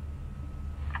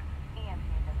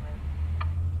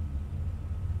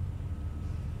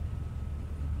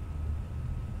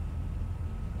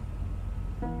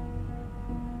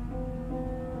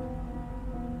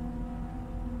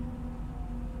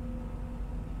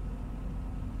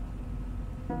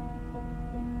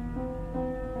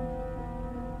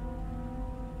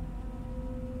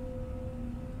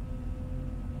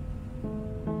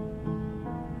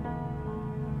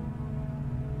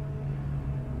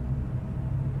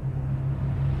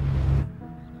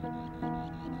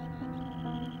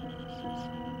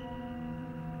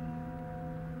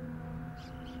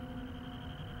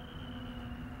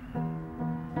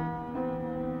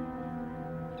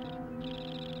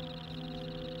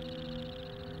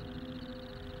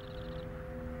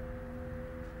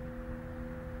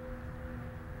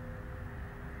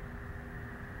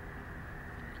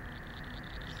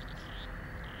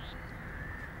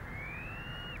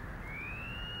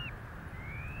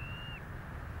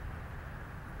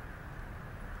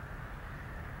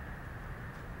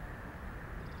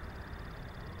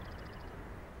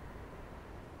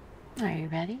 Are you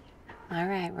ready? All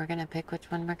right, we're gonna pick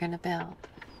which one we're gonna build.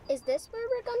 Is this where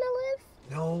we're gonna live?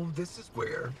 No, this is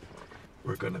where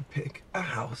we're gonna pick a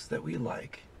house that we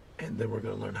like, and then we're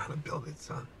gonna learn how to build it,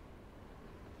 son.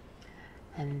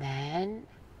 And then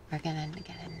we're gonna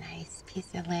get a nice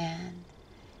piece of land.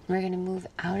 We're gonna move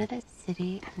out of the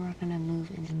city and we're gonna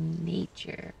move into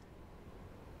nature.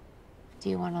 Do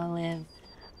you wanna live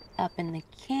up in the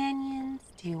canyons?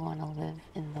 Do you wanna live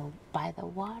by the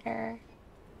water?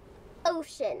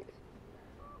 Ocean.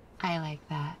 I like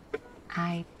that.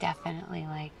 I definitely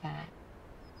like that.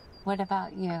 What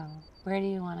about you? Where do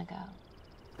you wanna go?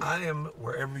 I am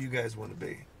wherever you guys want to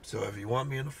be. So if you want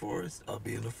me in the forest, I'll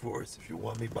be in the forest. If you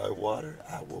want me by water,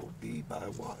 I will be by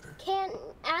water. Can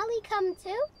Allie come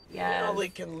too? Allie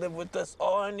can live with us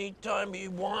all anytime he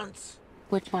wants.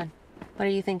 Which one? What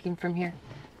are you thinking from here?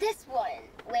 This one.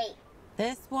 Wait.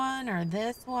 This one or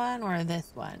this one or this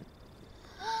one?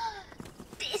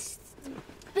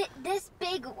 This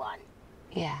big one.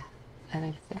 Yeah, I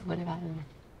think so. What about you?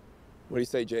 What do you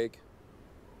say, Jake?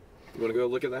 You want to go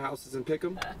look at the houses and pick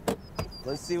them?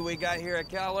 Let's see what we got here at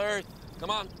Cal Earth. Come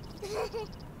on.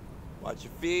 Watch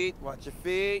your feet, watch your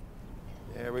feet.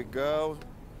 There we go.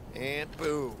 And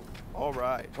boom. All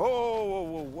right. Whoa, whoa,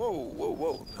 whoa, whoa, whoa,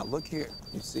 whoa. Now look here.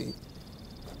 You see,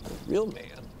 the real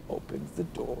man opens the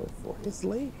door for his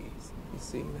ladies. You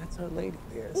see, that's our lady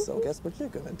there. So guess what you're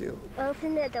gonna do?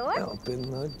 Open the door? Open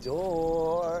the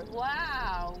door.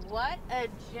 Wow, what a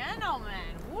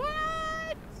gentleman.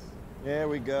 What? There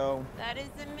we go. That is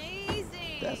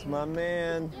amazing. That's my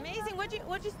man. Amazing. What'd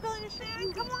you spill in your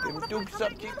shine? Come on. Them dukes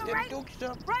up, keep them dukes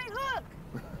up. Right hook.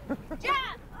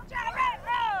 Jab. Jab right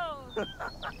road.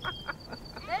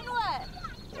 Then what?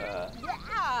 Yeah.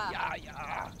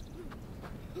 Yeah.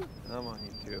 Come on,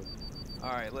 you two.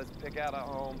 All right, let's pick out a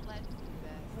home. Let's do this.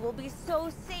 We'll be so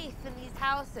safe in these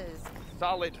houses.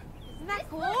 Solid. Isn't that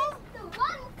cool? The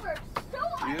one for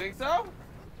sure. You think so?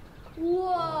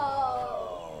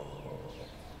 Whoa.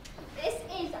 This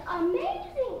is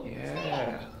amazing.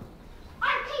 Yeah.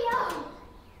 RKO.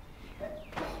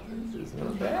 This is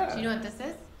not bad. Do you know what this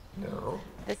is? No.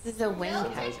 This is a wind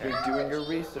Sometimes catcher. we're doing your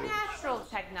research. Natural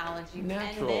technology.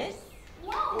 Natural. And this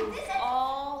Whoa, is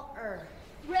all Earth.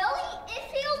 Really? It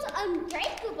feels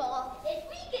unbreakable. If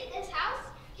we get this house,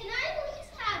 can I please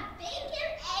have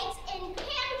bacon, eggs, and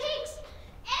pancakes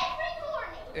every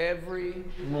morning? Every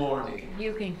morning.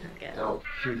 You can cook it. No,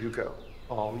 here you go.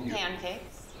 All you.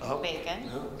 Pancakes, Oh, bacon.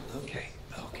 no, okay.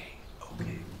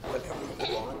 Whatever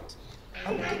you want.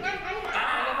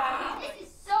 This is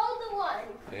so the one.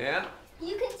 Yeah?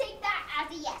 You can take that as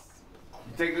a yes.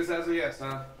 You take this as a yes,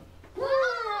 huh?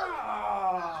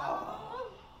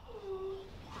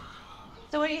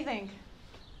 So what do you think?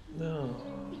 No.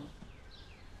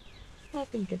 I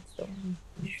think it's the one.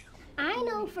 I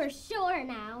know for sure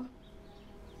now.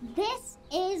 This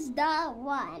is the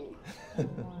one.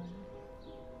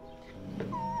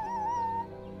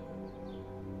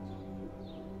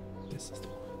 This is the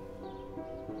one.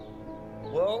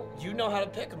 Well, you know how to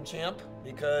pick them, champ,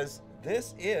 because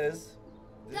this is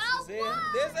it.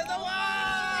 This is the one!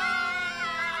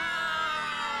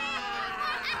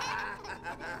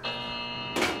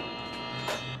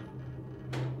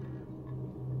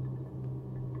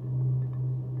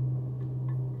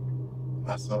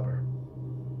 Last supper.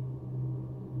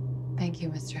 Thank you,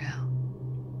 Mr. Hill.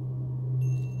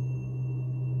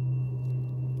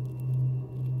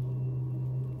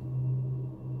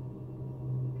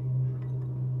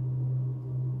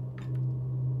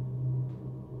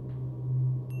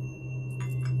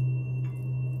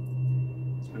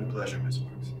 It's been a pleasure, Miss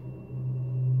Marks.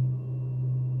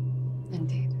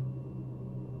 Indeed.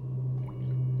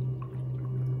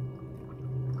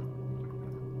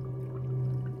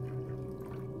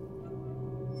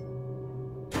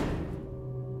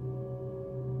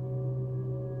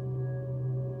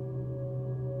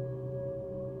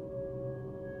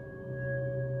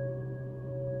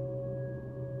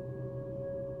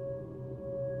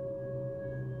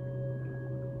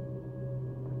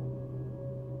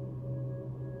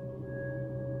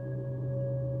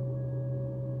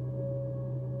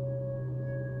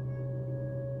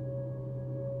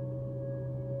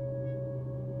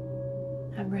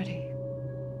 I'm ready.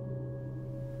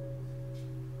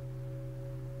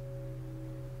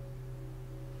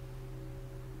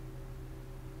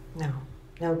 No,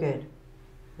 no good.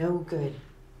 No good.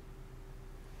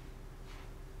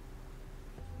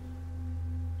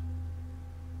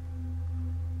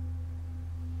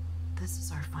 This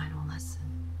is our final lesson.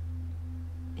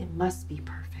 It must be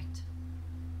perfect.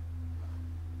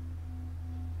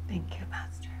 Thank you,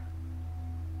 Master.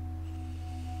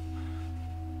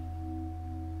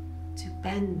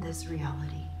 bend this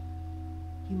reality,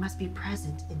 you must be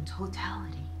present in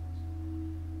totality.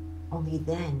 Only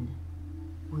then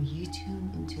will you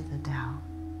tune into the Tao.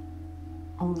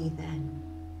 Only then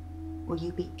will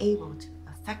you be able to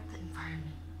affect the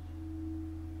environment.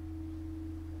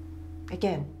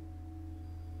 Again,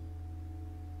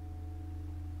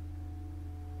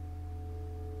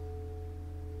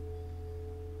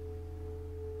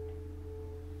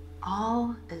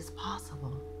 all is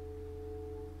possible.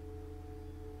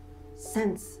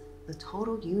 Sense the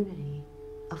total unity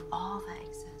of all that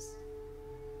exists.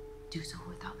 Do so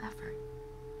without effort.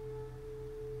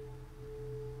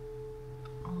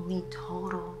 Only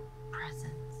total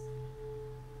presence.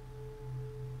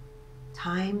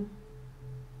 Time,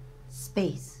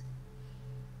 space,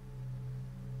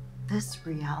 this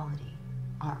reality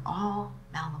are all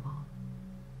malleable.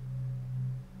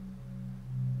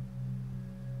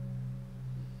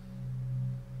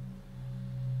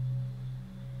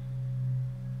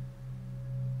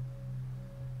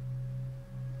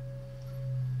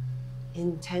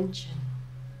 Intention.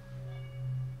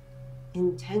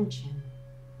 Intention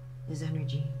is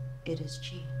energy. It is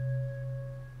chi.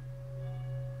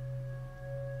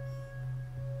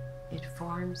 It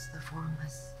forms the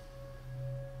formless.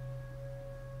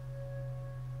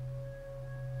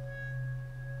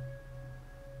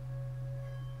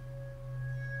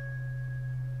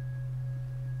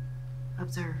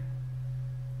 Observe.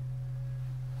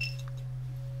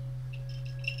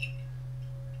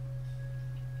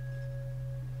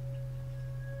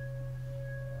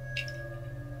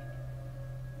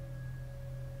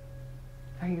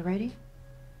 Are you ready?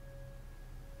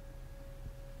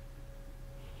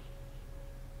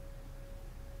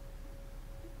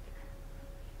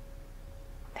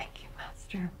 Thank you,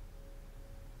 Master.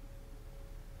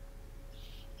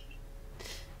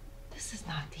 This is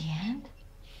not the end.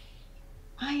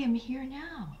 I am here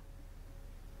now.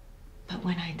 But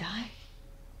when I die,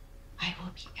 I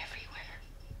will be everywhere.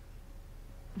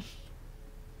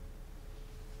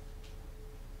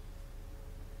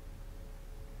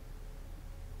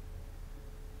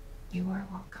 You are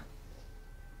welcome.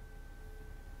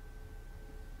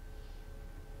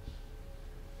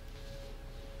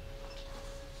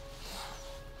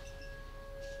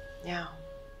 Now,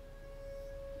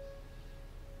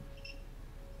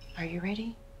 are you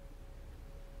ready?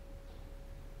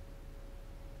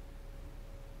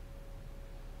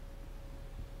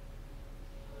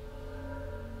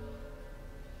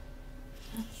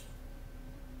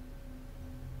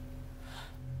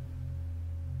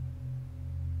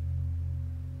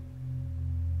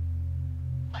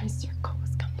 My circle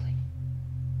is complete.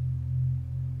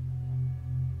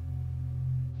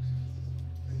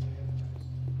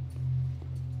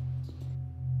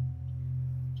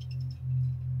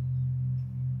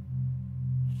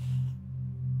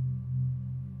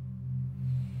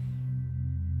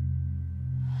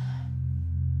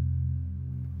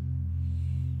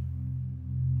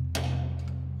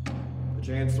 Put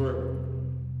your hands through.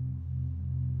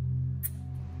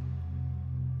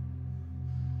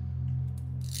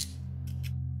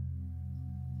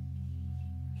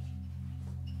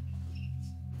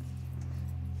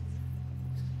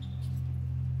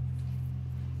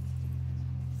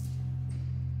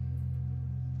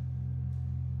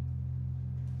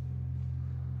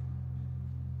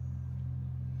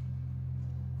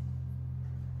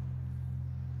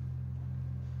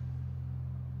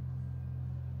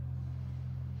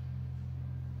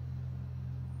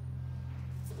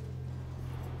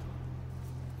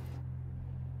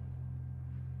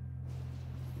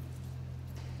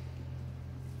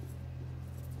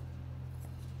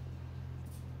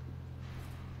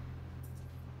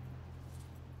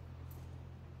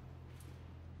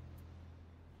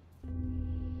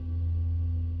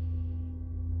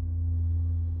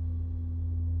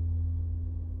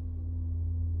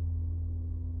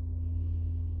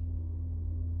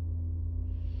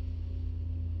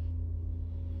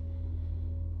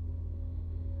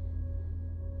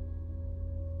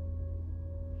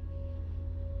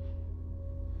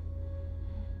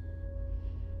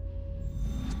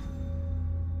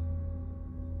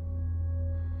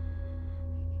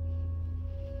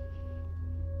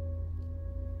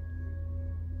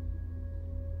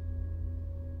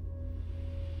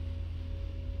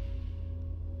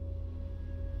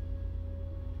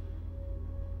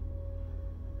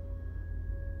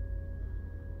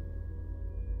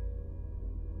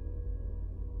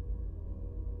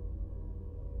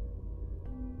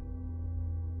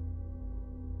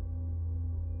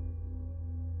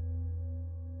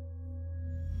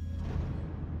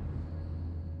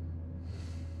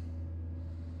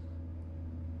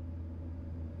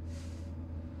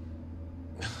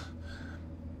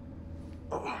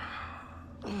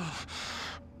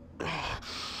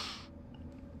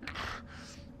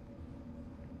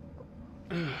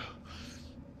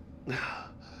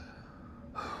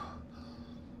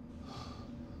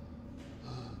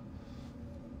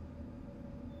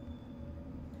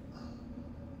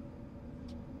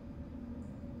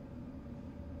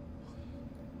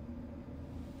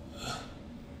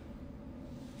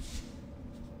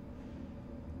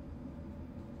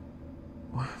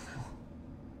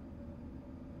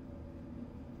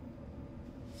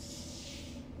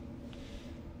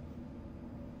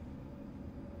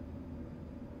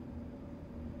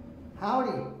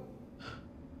 Howdy.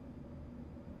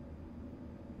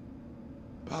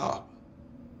 Bob.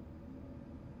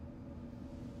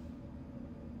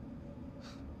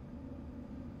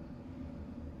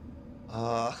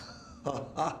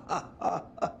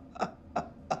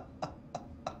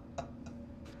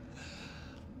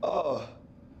 Oh,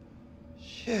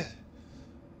 shit.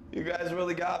 You guys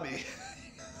really got me.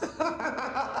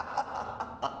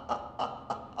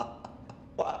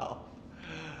 Wow.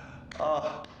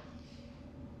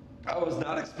 I was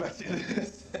not expecting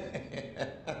this.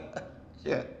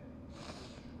 Shit.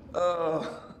 All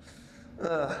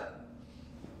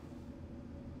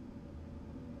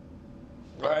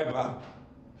right, Bob.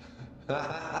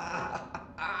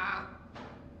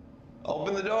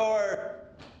 Open the door.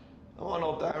 Come on,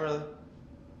 old timer.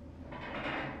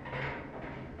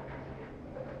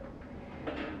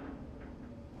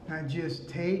 Now just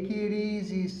take it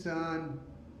easy, son.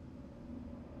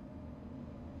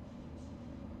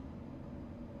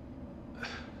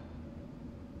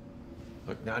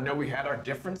 Look, now I know we had our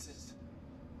differences,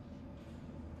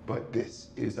 but this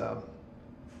is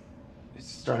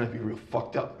starting to be real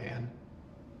fucked up, man.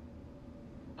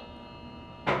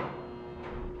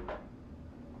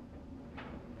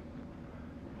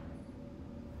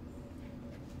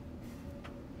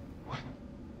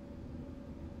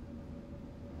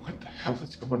 What the hell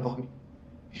is going on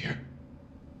here?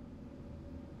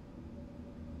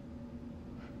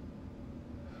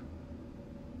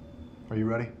 Are you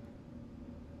ready?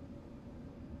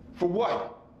 For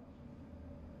what?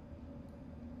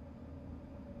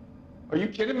 Are you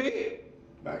kidding me?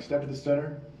 Back step to the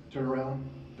center, turn around,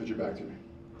 put your back to me.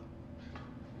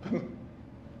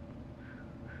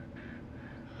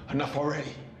 Enough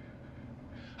already.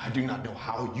 I do not know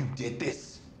how you did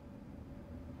this,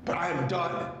 but I am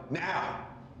done now.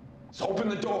 So open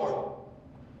the door.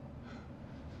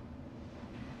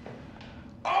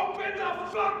 Open the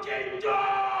fucking door!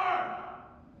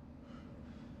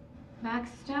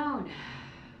 Max Stone,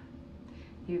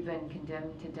 you've been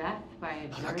condemned to death by a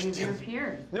jury of your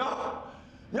peers. No!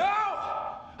 No!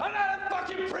 I'm not in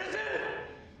fucking prison!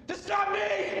 Just stop me!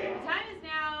 The time is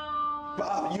now.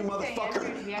 Bob, you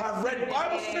motherfucker! I've read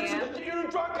Bible scriptures, you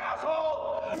drunk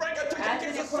asshole! Frank, I took you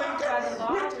against a sucker!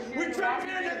 We trapped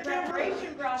here in your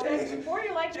preparation process before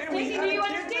your life is taken. Do you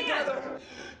understand?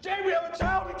 Jane, we have a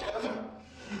child together!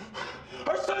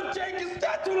 Our son Jake is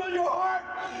tattooed on your heart!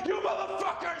 You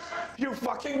motherfuckers! You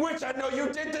fucking witch! I know you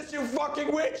did this, you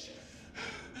fucking witch!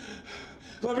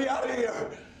 Let me out of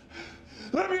here!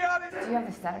 Let me out of here! Do you have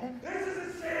a sedative? This is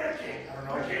insanity! I don't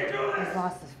know. I can't do this! He's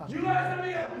lost his fucking You guys let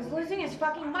me out! He's losing his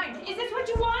fucking mind. Is this what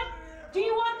you want? Do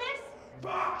you want this?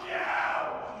 Fuck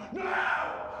you! No!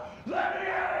 Let me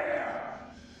out of here!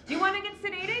 Do you want to get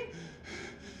sedated?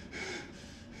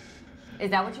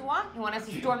 Is that what you want? You want us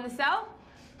to storm the cell?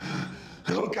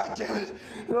 Oh, God damn it.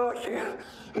 No, I can't.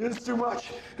 It's too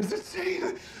much. It's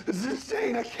insane. It's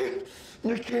insane. I can't.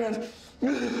 I can't.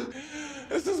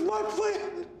 This is my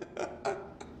plan.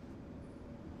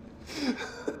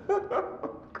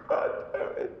 God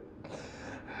damn it.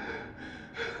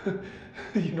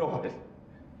 You know what?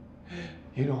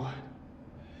 You know what?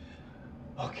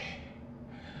 Okay.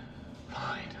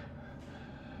 Fine.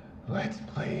 Let's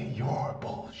play your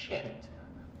bullshit.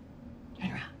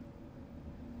 Turn around.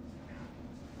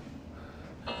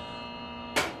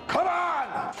 Come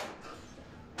on!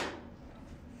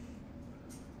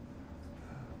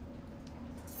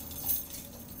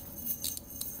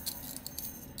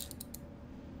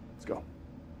 Let's go.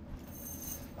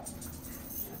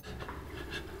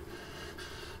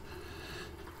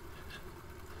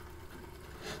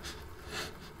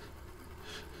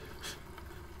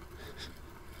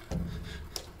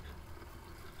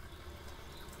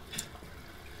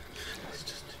 It's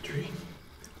just a dream.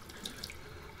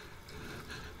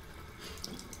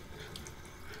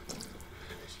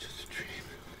 It's just a dream.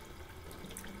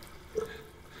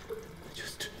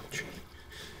 Just a dream.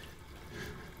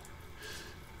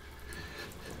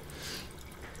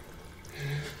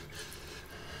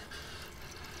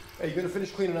 Hey, you gonna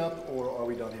finish cleaning up, or are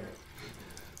we done here?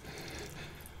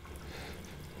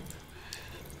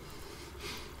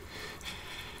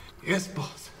 Yes,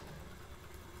 boss.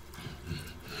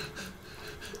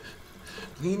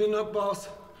 Cleaning up, boss?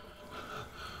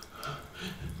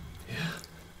 Yeah.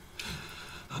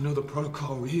 I know the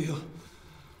protocol real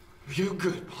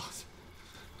good, boss.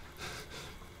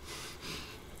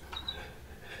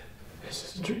 It's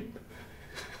just a dream.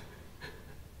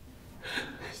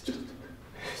 It's just a dream.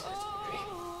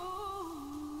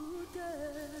 Oh,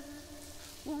 Dad,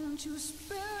 won't you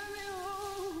spare me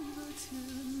over to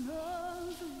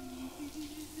another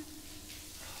year?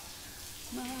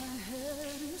 My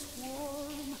head is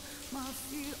warm, my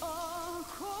feet are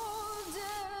cold,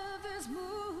 death is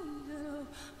moving,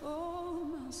 oh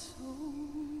my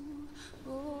soul,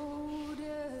 oh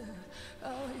dear,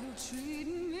 how you treat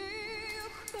me, you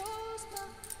close my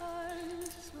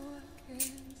eyes so I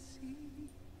can't see.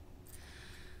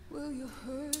 Will you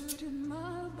hurt in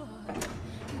my body,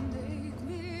 you make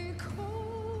me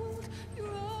cold,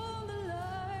 you're all the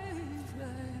life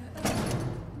right out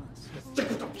of my soul.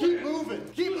 Keep moving!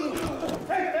 Keep moving!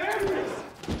 Hey, there!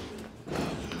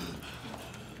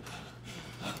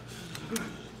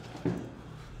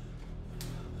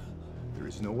 There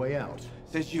is no way out.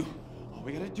 Says you. All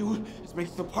we gotta do is make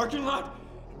it to the parking lot,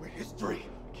 and we're history.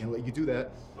 I can't let you do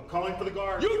that. I'm calling for the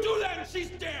guard. You do that and she's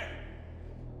dead!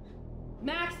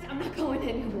 Max, I'm not going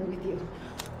anywhere with you.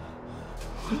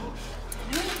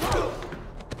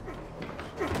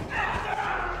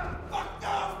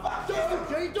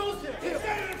 Jay, don't hit him! He's in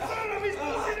front of me! He's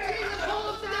pushing it! Jesus,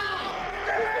 hold him down!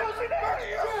 He's pushing it!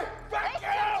 Fuck you!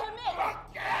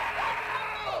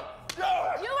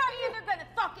 You are either gonna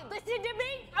fucking listen to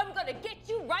me, I'm gonna get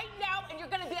you right now, and you're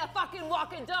gonna be a fucking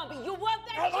walking zombie. You want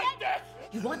that shit? like this!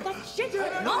 You want that shit? No! I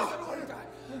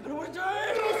don't want to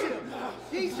die!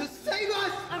 Jesus, save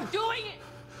us! I'm doing it!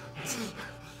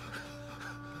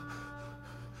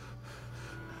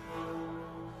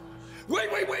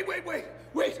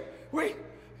 Wait!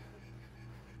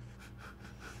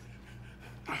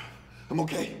 I'm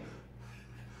okay.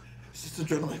 It's just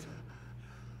adrenaline.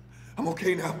 I'm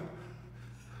okay now.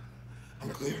 I'm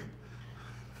clear.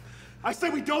 I say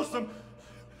we dose him!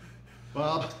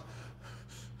 Bob.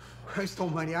 Christ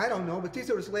almighty, I don't know, but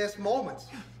these are his last moments.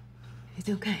 It's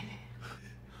okay.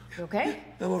 You okay?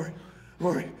 I'm all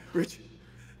right. Rich,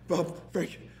 Bob,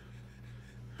 Frank.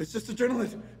 It's just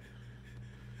adrenaline.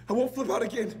 I won't flip out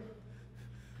again.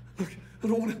 Look, I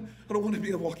don't want to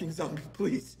be a walking zombie.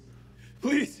 Please.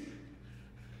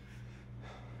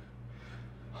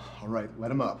 All right,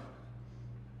 let him up.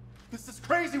 This is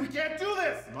crazy! We can't do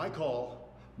this! My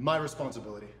call, my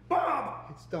responsibility. Bob!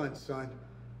 It's done, son.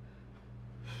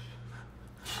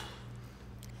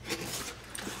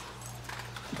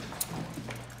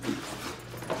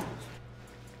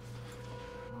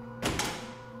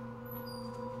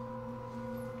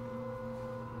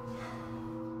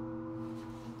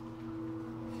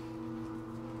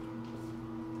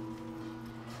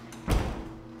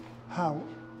 How?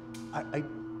 I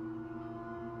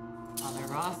Father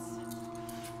Ross?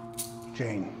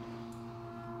 Jane.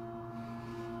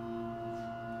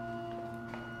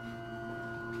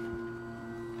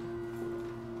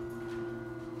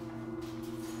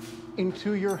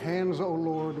 Into your hands, O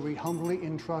Lord, we humbly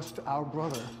entrust our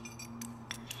brother.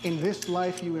 In this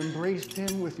life you embraced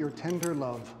him with your tender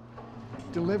love.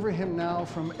 Deliver him now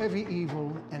from every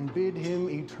evil and bid him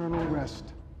eternal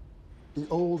rest. The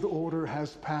old order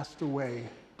has passed away.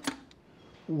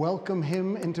 Welcome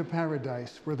him into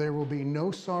paradise, where there will be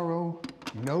no sorrow,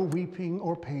 no weeping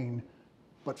or pain,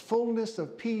 but fullness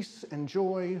of peace and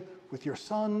joy with your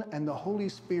Son and the Holy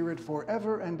Spirit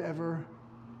forever and ever.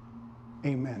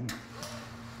 Amen.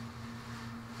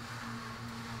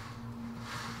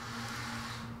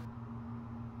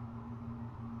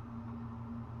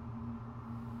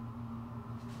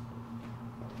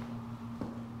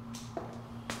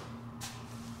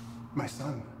 My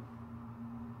son,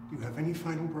 do you have any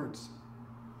final words?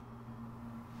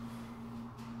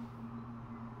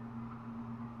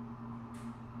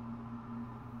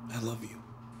 I love you.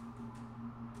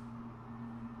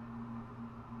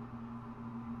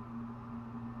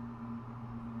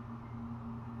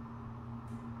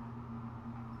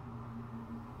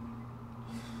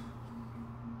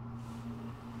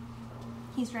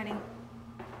 He's ready.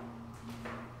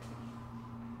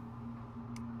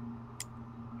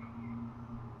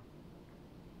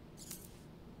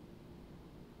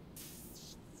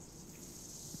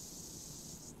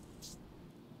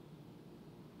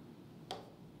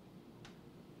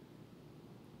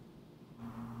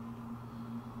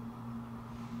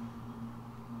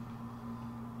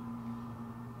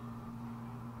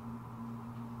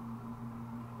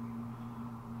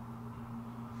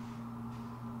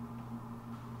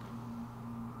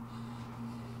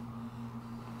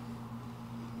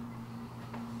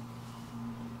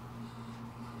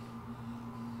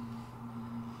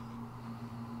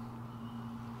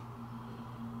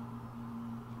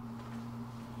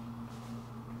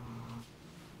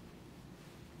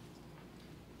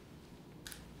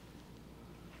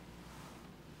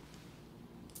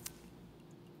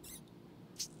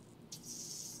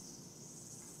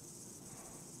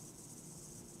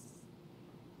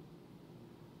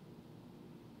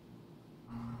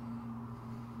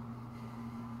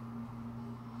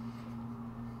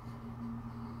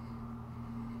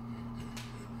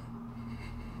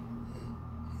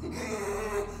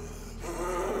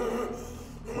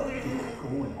 What is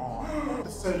going on? The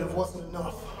sedative wasn't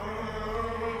enough.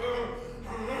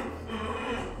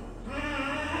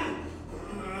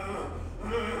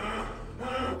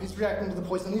 He's reacting to the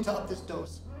poison. I need to up this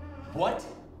dose. What?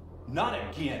 Not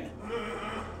again.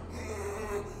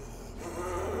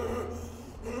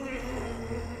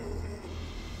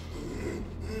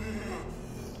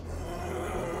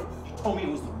 You told me it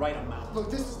was the right amount.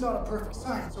 Look, this is not a perfect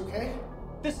science, okay?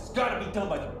 This has got to be done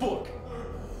by the book.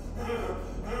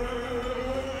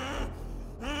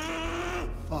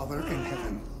 Father in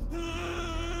heaven,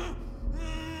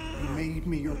 you made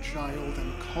me your child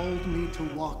and called me to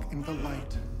walk in the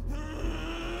light.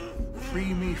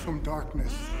 Free me from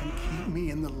darkness and keep me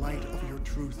in the light of your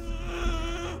truth.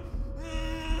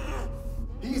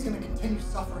 He's gonna continue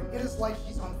suffering. It is like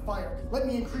he's on fire. Let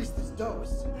me increase this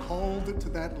dose. Called to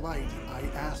that light, I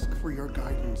ask for your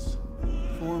guidance.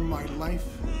 Form my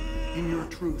life in your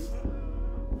truth.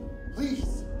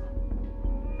 Please.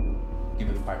 Give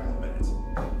it 5 more minutes.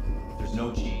 If there's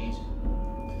no change,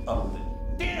 up the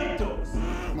damn dose.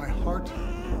 My heart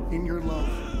in your love,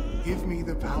 give me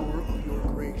the power of your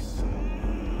grace,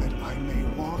 that I may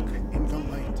walk in the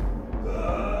light.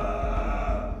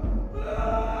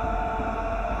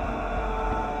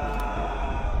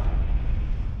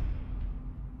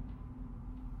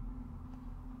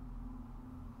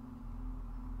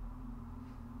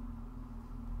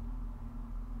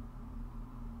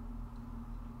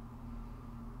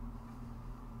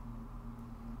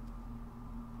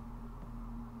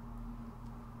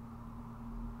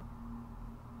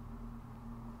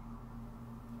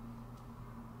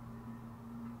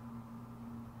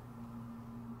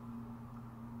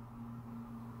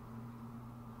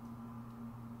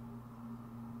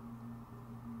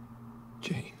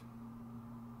 Jane.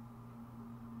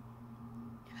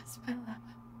 Yes, my love.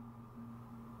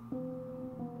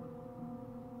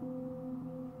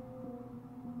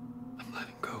 I'm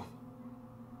letting go.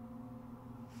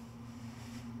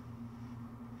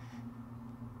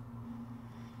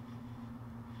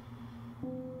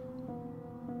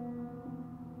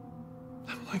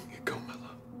 I'm letting it go, my love.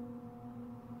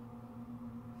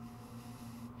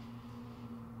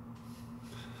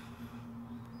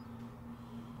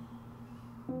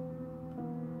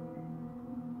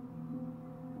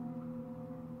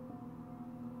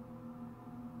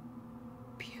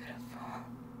 Beautiful.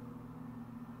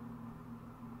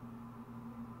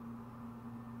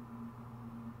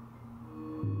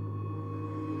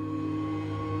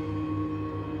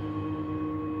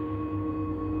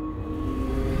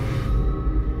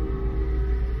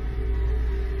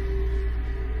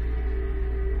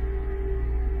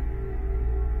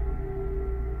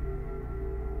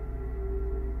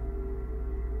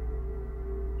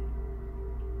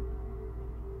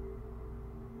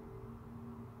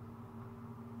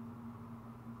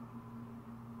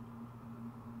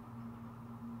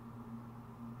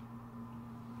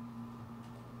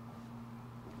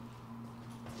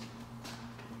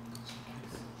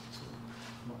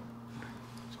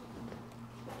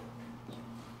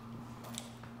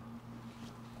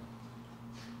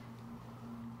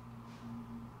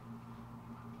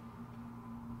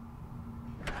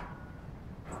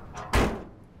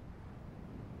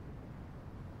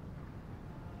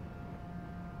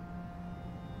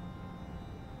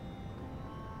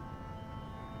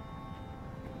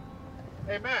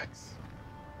 Hey, Max.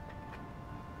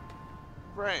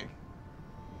 Frank.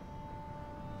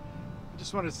 I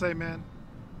just wanted to say, man,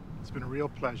 it's been a real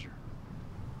pleasure.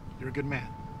 You're a good man.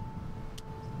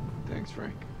 Thanks,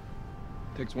 Frank.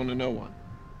 Takes one to know one.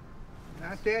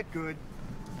 Not that good.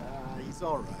 He's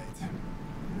all right.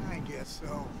 I guess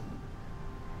so.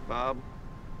 Bob.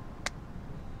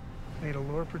 May the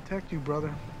Lord protect you,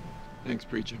 brother. Thanks,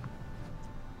 preacher.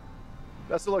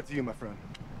 Best of luck to you, my friend.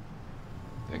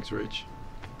 Thanks, Rich.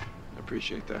 I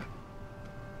appreciate that.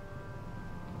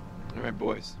 All right,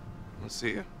 boys. I'll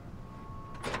see you.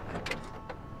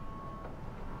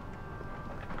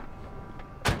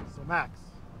 So, Max,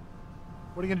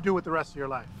 what are you going to do with the rest of your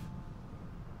life?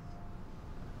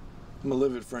 I'm gonna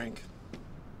live it, Frank.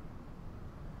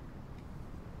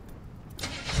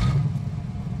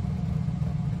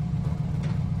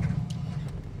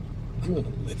 I'm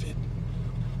gonna live it.